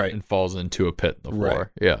body. Right. And falls into a pit in the floor. Right.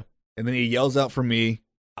 Yeah. And then he yells out for me.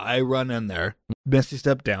 I run in there. Misty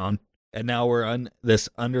step down. And now we're in this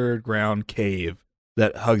underground cave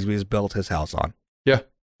that Hugsby's built his house on. Yeah.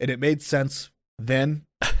 And it made sense then,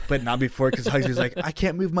 but not before, because Hugsby's like, I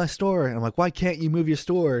can't move my store. And I'm like, why can't you move your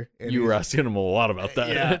store? And you were asking him a lot about that.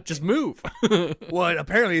 Yeah. Just move. Well,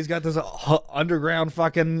 apparently he's got this underground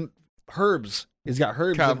fucking herbs. He's got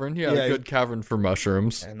herbs. Cavern, a good cavern for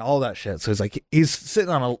mushrooms. And all that shit. So he's like, he's sitting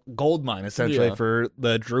on a gold mine, essentially, for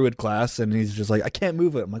the druid class. And he's just like, I can't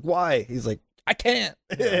move it. I'm like, why? He's like, I can't.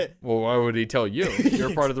 Well, why would he tell you?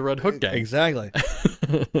 You're part of the Red Hook gang. Exactly.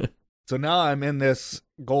 So now I'm in this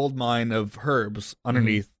gold mine of herbs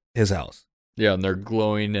underneath his house. Yeah, and they're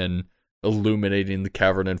glowing and illuminating the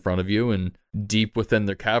cavern in front of you. And deep within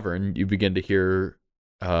the cavern, you begin to hear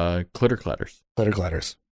clitter clatters. Clitter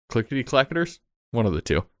clatters. Clickety clacketers? One of the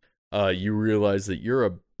two. You realize that you're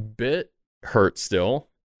a bit hurt still.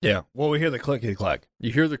 Yeah. Well, we hear the clickety clack.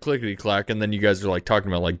 You hear the clickety clack, and then you guys are like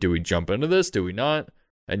talking about, like, do we jump into this? Do we not?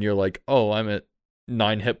 And you're like, oh, I'm at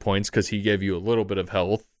 9 hit points because he gave you a little bit of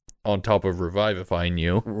health on top of revivifying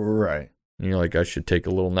you. Right. And you're like, I should take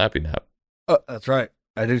a little nappy nap. Oh, that's right.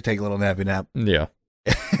 I do take a little nappy nap. Yeah.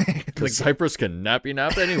 Because Cypress can nappy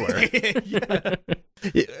nap anywhere.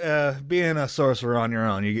 Yeah. Being a sorcerer on your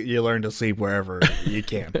own, you learn to sleep wherever you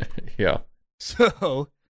can. Yeah. So,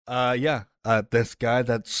 this guy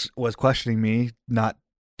that was questioning me not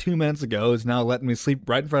 2 minutes ago is now letting me sleep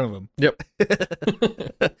right in front of him. Yep.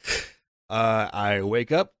 I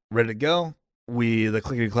wake up, ready to go. The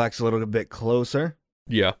clickety clack's a little bit closer.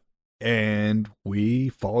 Yeah. and we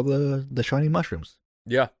follow the shiny mushrooms.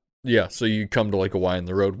 Yeah. Yeah. So you come to like a Y in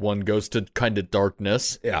the road. One goes to kind of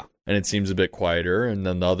darkness. Yeah. And it seems a bit quieter. And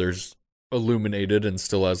then the other's illuminated and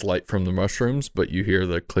still has light from the mushrooms. But you hear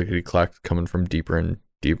the clickety clack coming from deeper and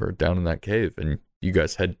deeper down in that cave. And you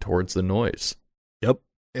guys head towards the noise. Yep.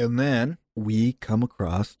 And then we come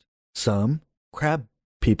across some crab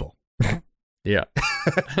people. Yeah.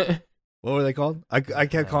 What were they called? I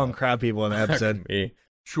kept calling them crab people in the episode. Me.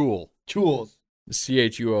 Chul. Chuls.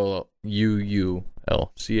 Chuul. Chuul.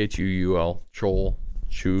 Chol.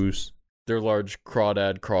 Choos. They're large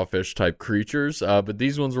crawdad, crawfish type creatures. But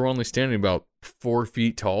these ones were only standing about 4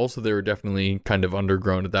 feet tall. So they were definitely kind of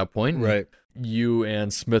undergrown at that point. Right. You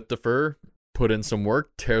and Smith the Fur put in some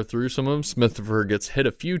work, tear through some of them. Smith the Fur gets hit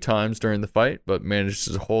a few times during the fight, but manages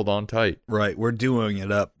to hold on tight. Right. We're doing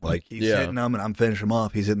it up. Like, he's hitting them and I'm finishing him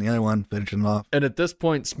off. He's hitting the other one, finishing him off. And at this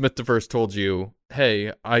point, Smith the First told you,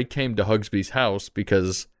 hey, I came to Hugsby's house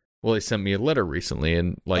because, well, he sent me a letter recently,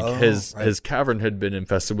 and like his cavern had been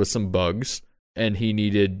infested with some bugs, and he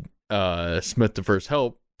needed Smith the First's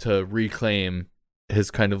help to reclaim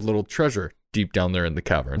his kind of little treasure deep down there in the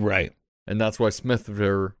cavern. Right. And that's why Smith the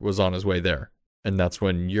Fur was on his way there. And that's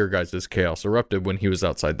when your guys' chaos erupted when he was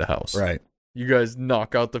outside the house. Right. You guys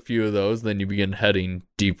knock out the few of those, then you begin heading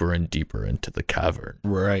deeper and deeper into the cavern.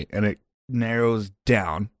 Right. And it narrows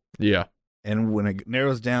down. Yeah. And when it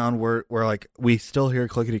narrows down, we're like, we still hear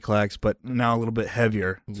clickety clacks, but now a little bit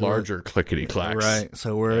heavier. Larger clickety clacks. Right.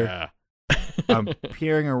 So we're, I'm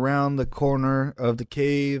peering around the corner of the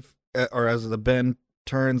cave, or as the bend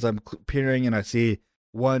turns, I'm peering and I see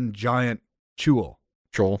one giant Chul.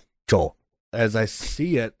 Joel. As I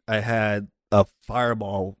see it, I had a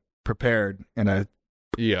fireball prepared and I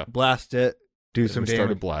blast it, do some damage.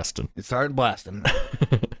 It started blasting.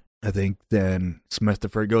 I think then Smith the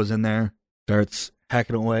Fur goes in there, starts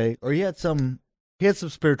hacking away. Or he had some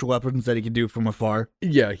spiritual weapons that he could do from afar.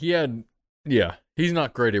 Yeah, he's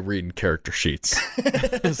not great at reading character sheets.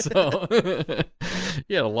 So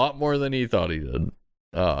he had a lot more than he thought he did.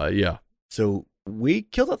 Yeah. So we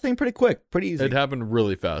killed that thing pretty quick, pretty easy. It happened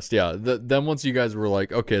really fast. Yeah. Then once you guys were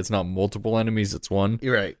like, okay, it's not multiple enemies, it's one.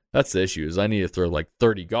 You're right. That's the issue. Is I need to throw like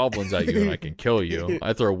 30 goblins at you and I can kill you.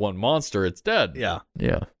 I throw one monster, it's dead. Yeah.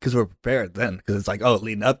 Yeah. Because we're prepared then. Because it's like,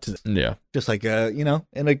 leading up to this. Yeah. Just like,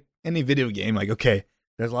 in any video game, like, okay,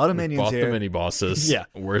 there's a lot of minions here. The mini bosses. Yeah.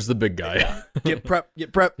 Where's the big guy? Yeah. Get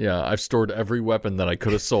prep. Yeah. I've stored every weapon that I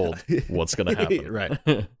could have sold. What's going to happen?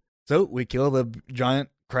 Right. So we kill the giant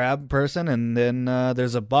crab person, and then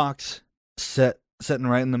there's a box sitting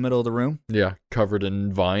right in the middle of the room. Yeah, covered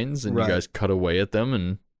in vines, and you guys cut away at them,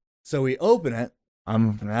 and so we open it.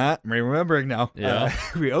 I'm remembering now. Yeah,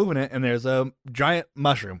 we open it, and there's a giant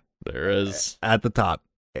mushroom. There is at the top,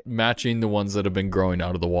 matching the ones that have been growing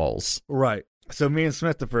out of the walls. Right. So me and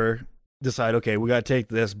Smith the Fur decide, okay, we got to take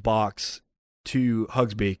this box to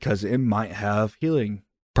Hugsby because it might have healing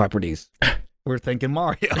properties. We're thinking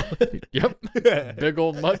Mario. Yep. Big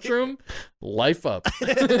old mushroom, life up.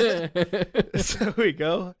 So we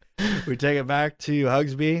take it back to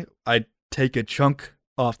Hugsby. I take a chunk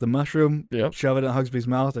off the mushroom, shove it in Hugsby's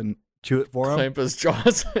mouth, and chew it for him. Clamp his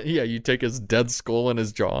jaws. Yeah, you take his dead skull and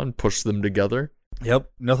his jaw and push them together.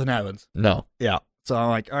 Yep. Nothing happens. No. Yeah. So I'm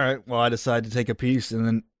like, all right, well, I decide to take a piece and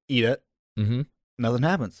then eat it. Mm-hmm. Nothing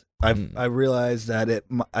happens. I realized that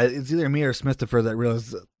it's either me or Smith the Fur that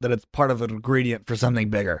realized that it's part of an ingredient for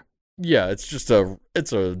something bigger. Yeah, it's just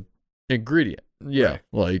it's a ingredient. Yeah, right.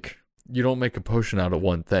 Like you don't make a potion out of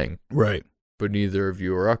one thing. Right. But neither of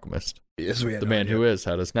you are alchemist. Yes, we had the man who is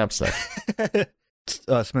had his knapsack.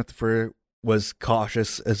 Smith the Fur was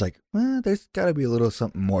cautious. It's like, there's got to be a little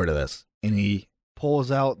something more to this, and he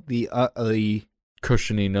pulls out the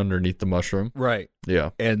cushioning underneath the mushroom. Right.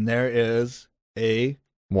 Yeah. And there is a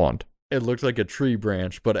wand. It looked like a tree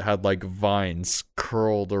branch, but it had like vines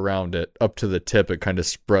curled around it up to the tip. It kind of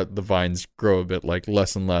spread, the vines grow a bit like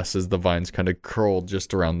less and less as the vines kind of curled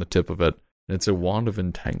just around the tip of it. And it's a wand of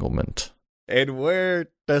entanglement. And where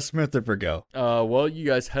does Smith the Fur go? Well, you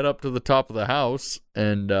guys head up to the top of the house,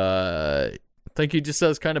 and I think he just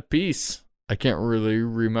says kind of peace. I can't really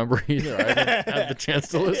remember either. I haven't had the chance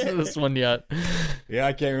to listen to this one yet. Yeah,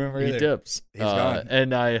 I can't remember either. He dips. He's gone.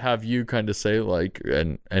 And I have you kind of say like,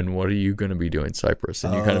 and what are you going to be doing, Cypress?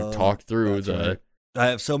 And you kind of talk through I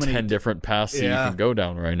have so many 10 different paths that you can go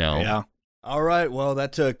down right now. Yeah. All right. Well,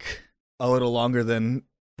 that took a little longer than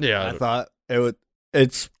I thought it would.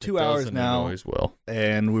 It's 2 hours now. It always will.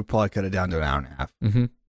 And we probably cut it down to an hour and a half. Mm-hmm.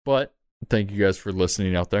 But thank you guys for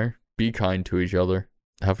listening out there. Be kind to each other.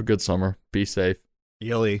 Have a good summer. Be safe.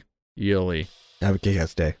 Yilly. Yilly. Have a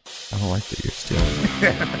kick-ass day. I don't like that you're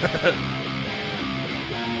stealing.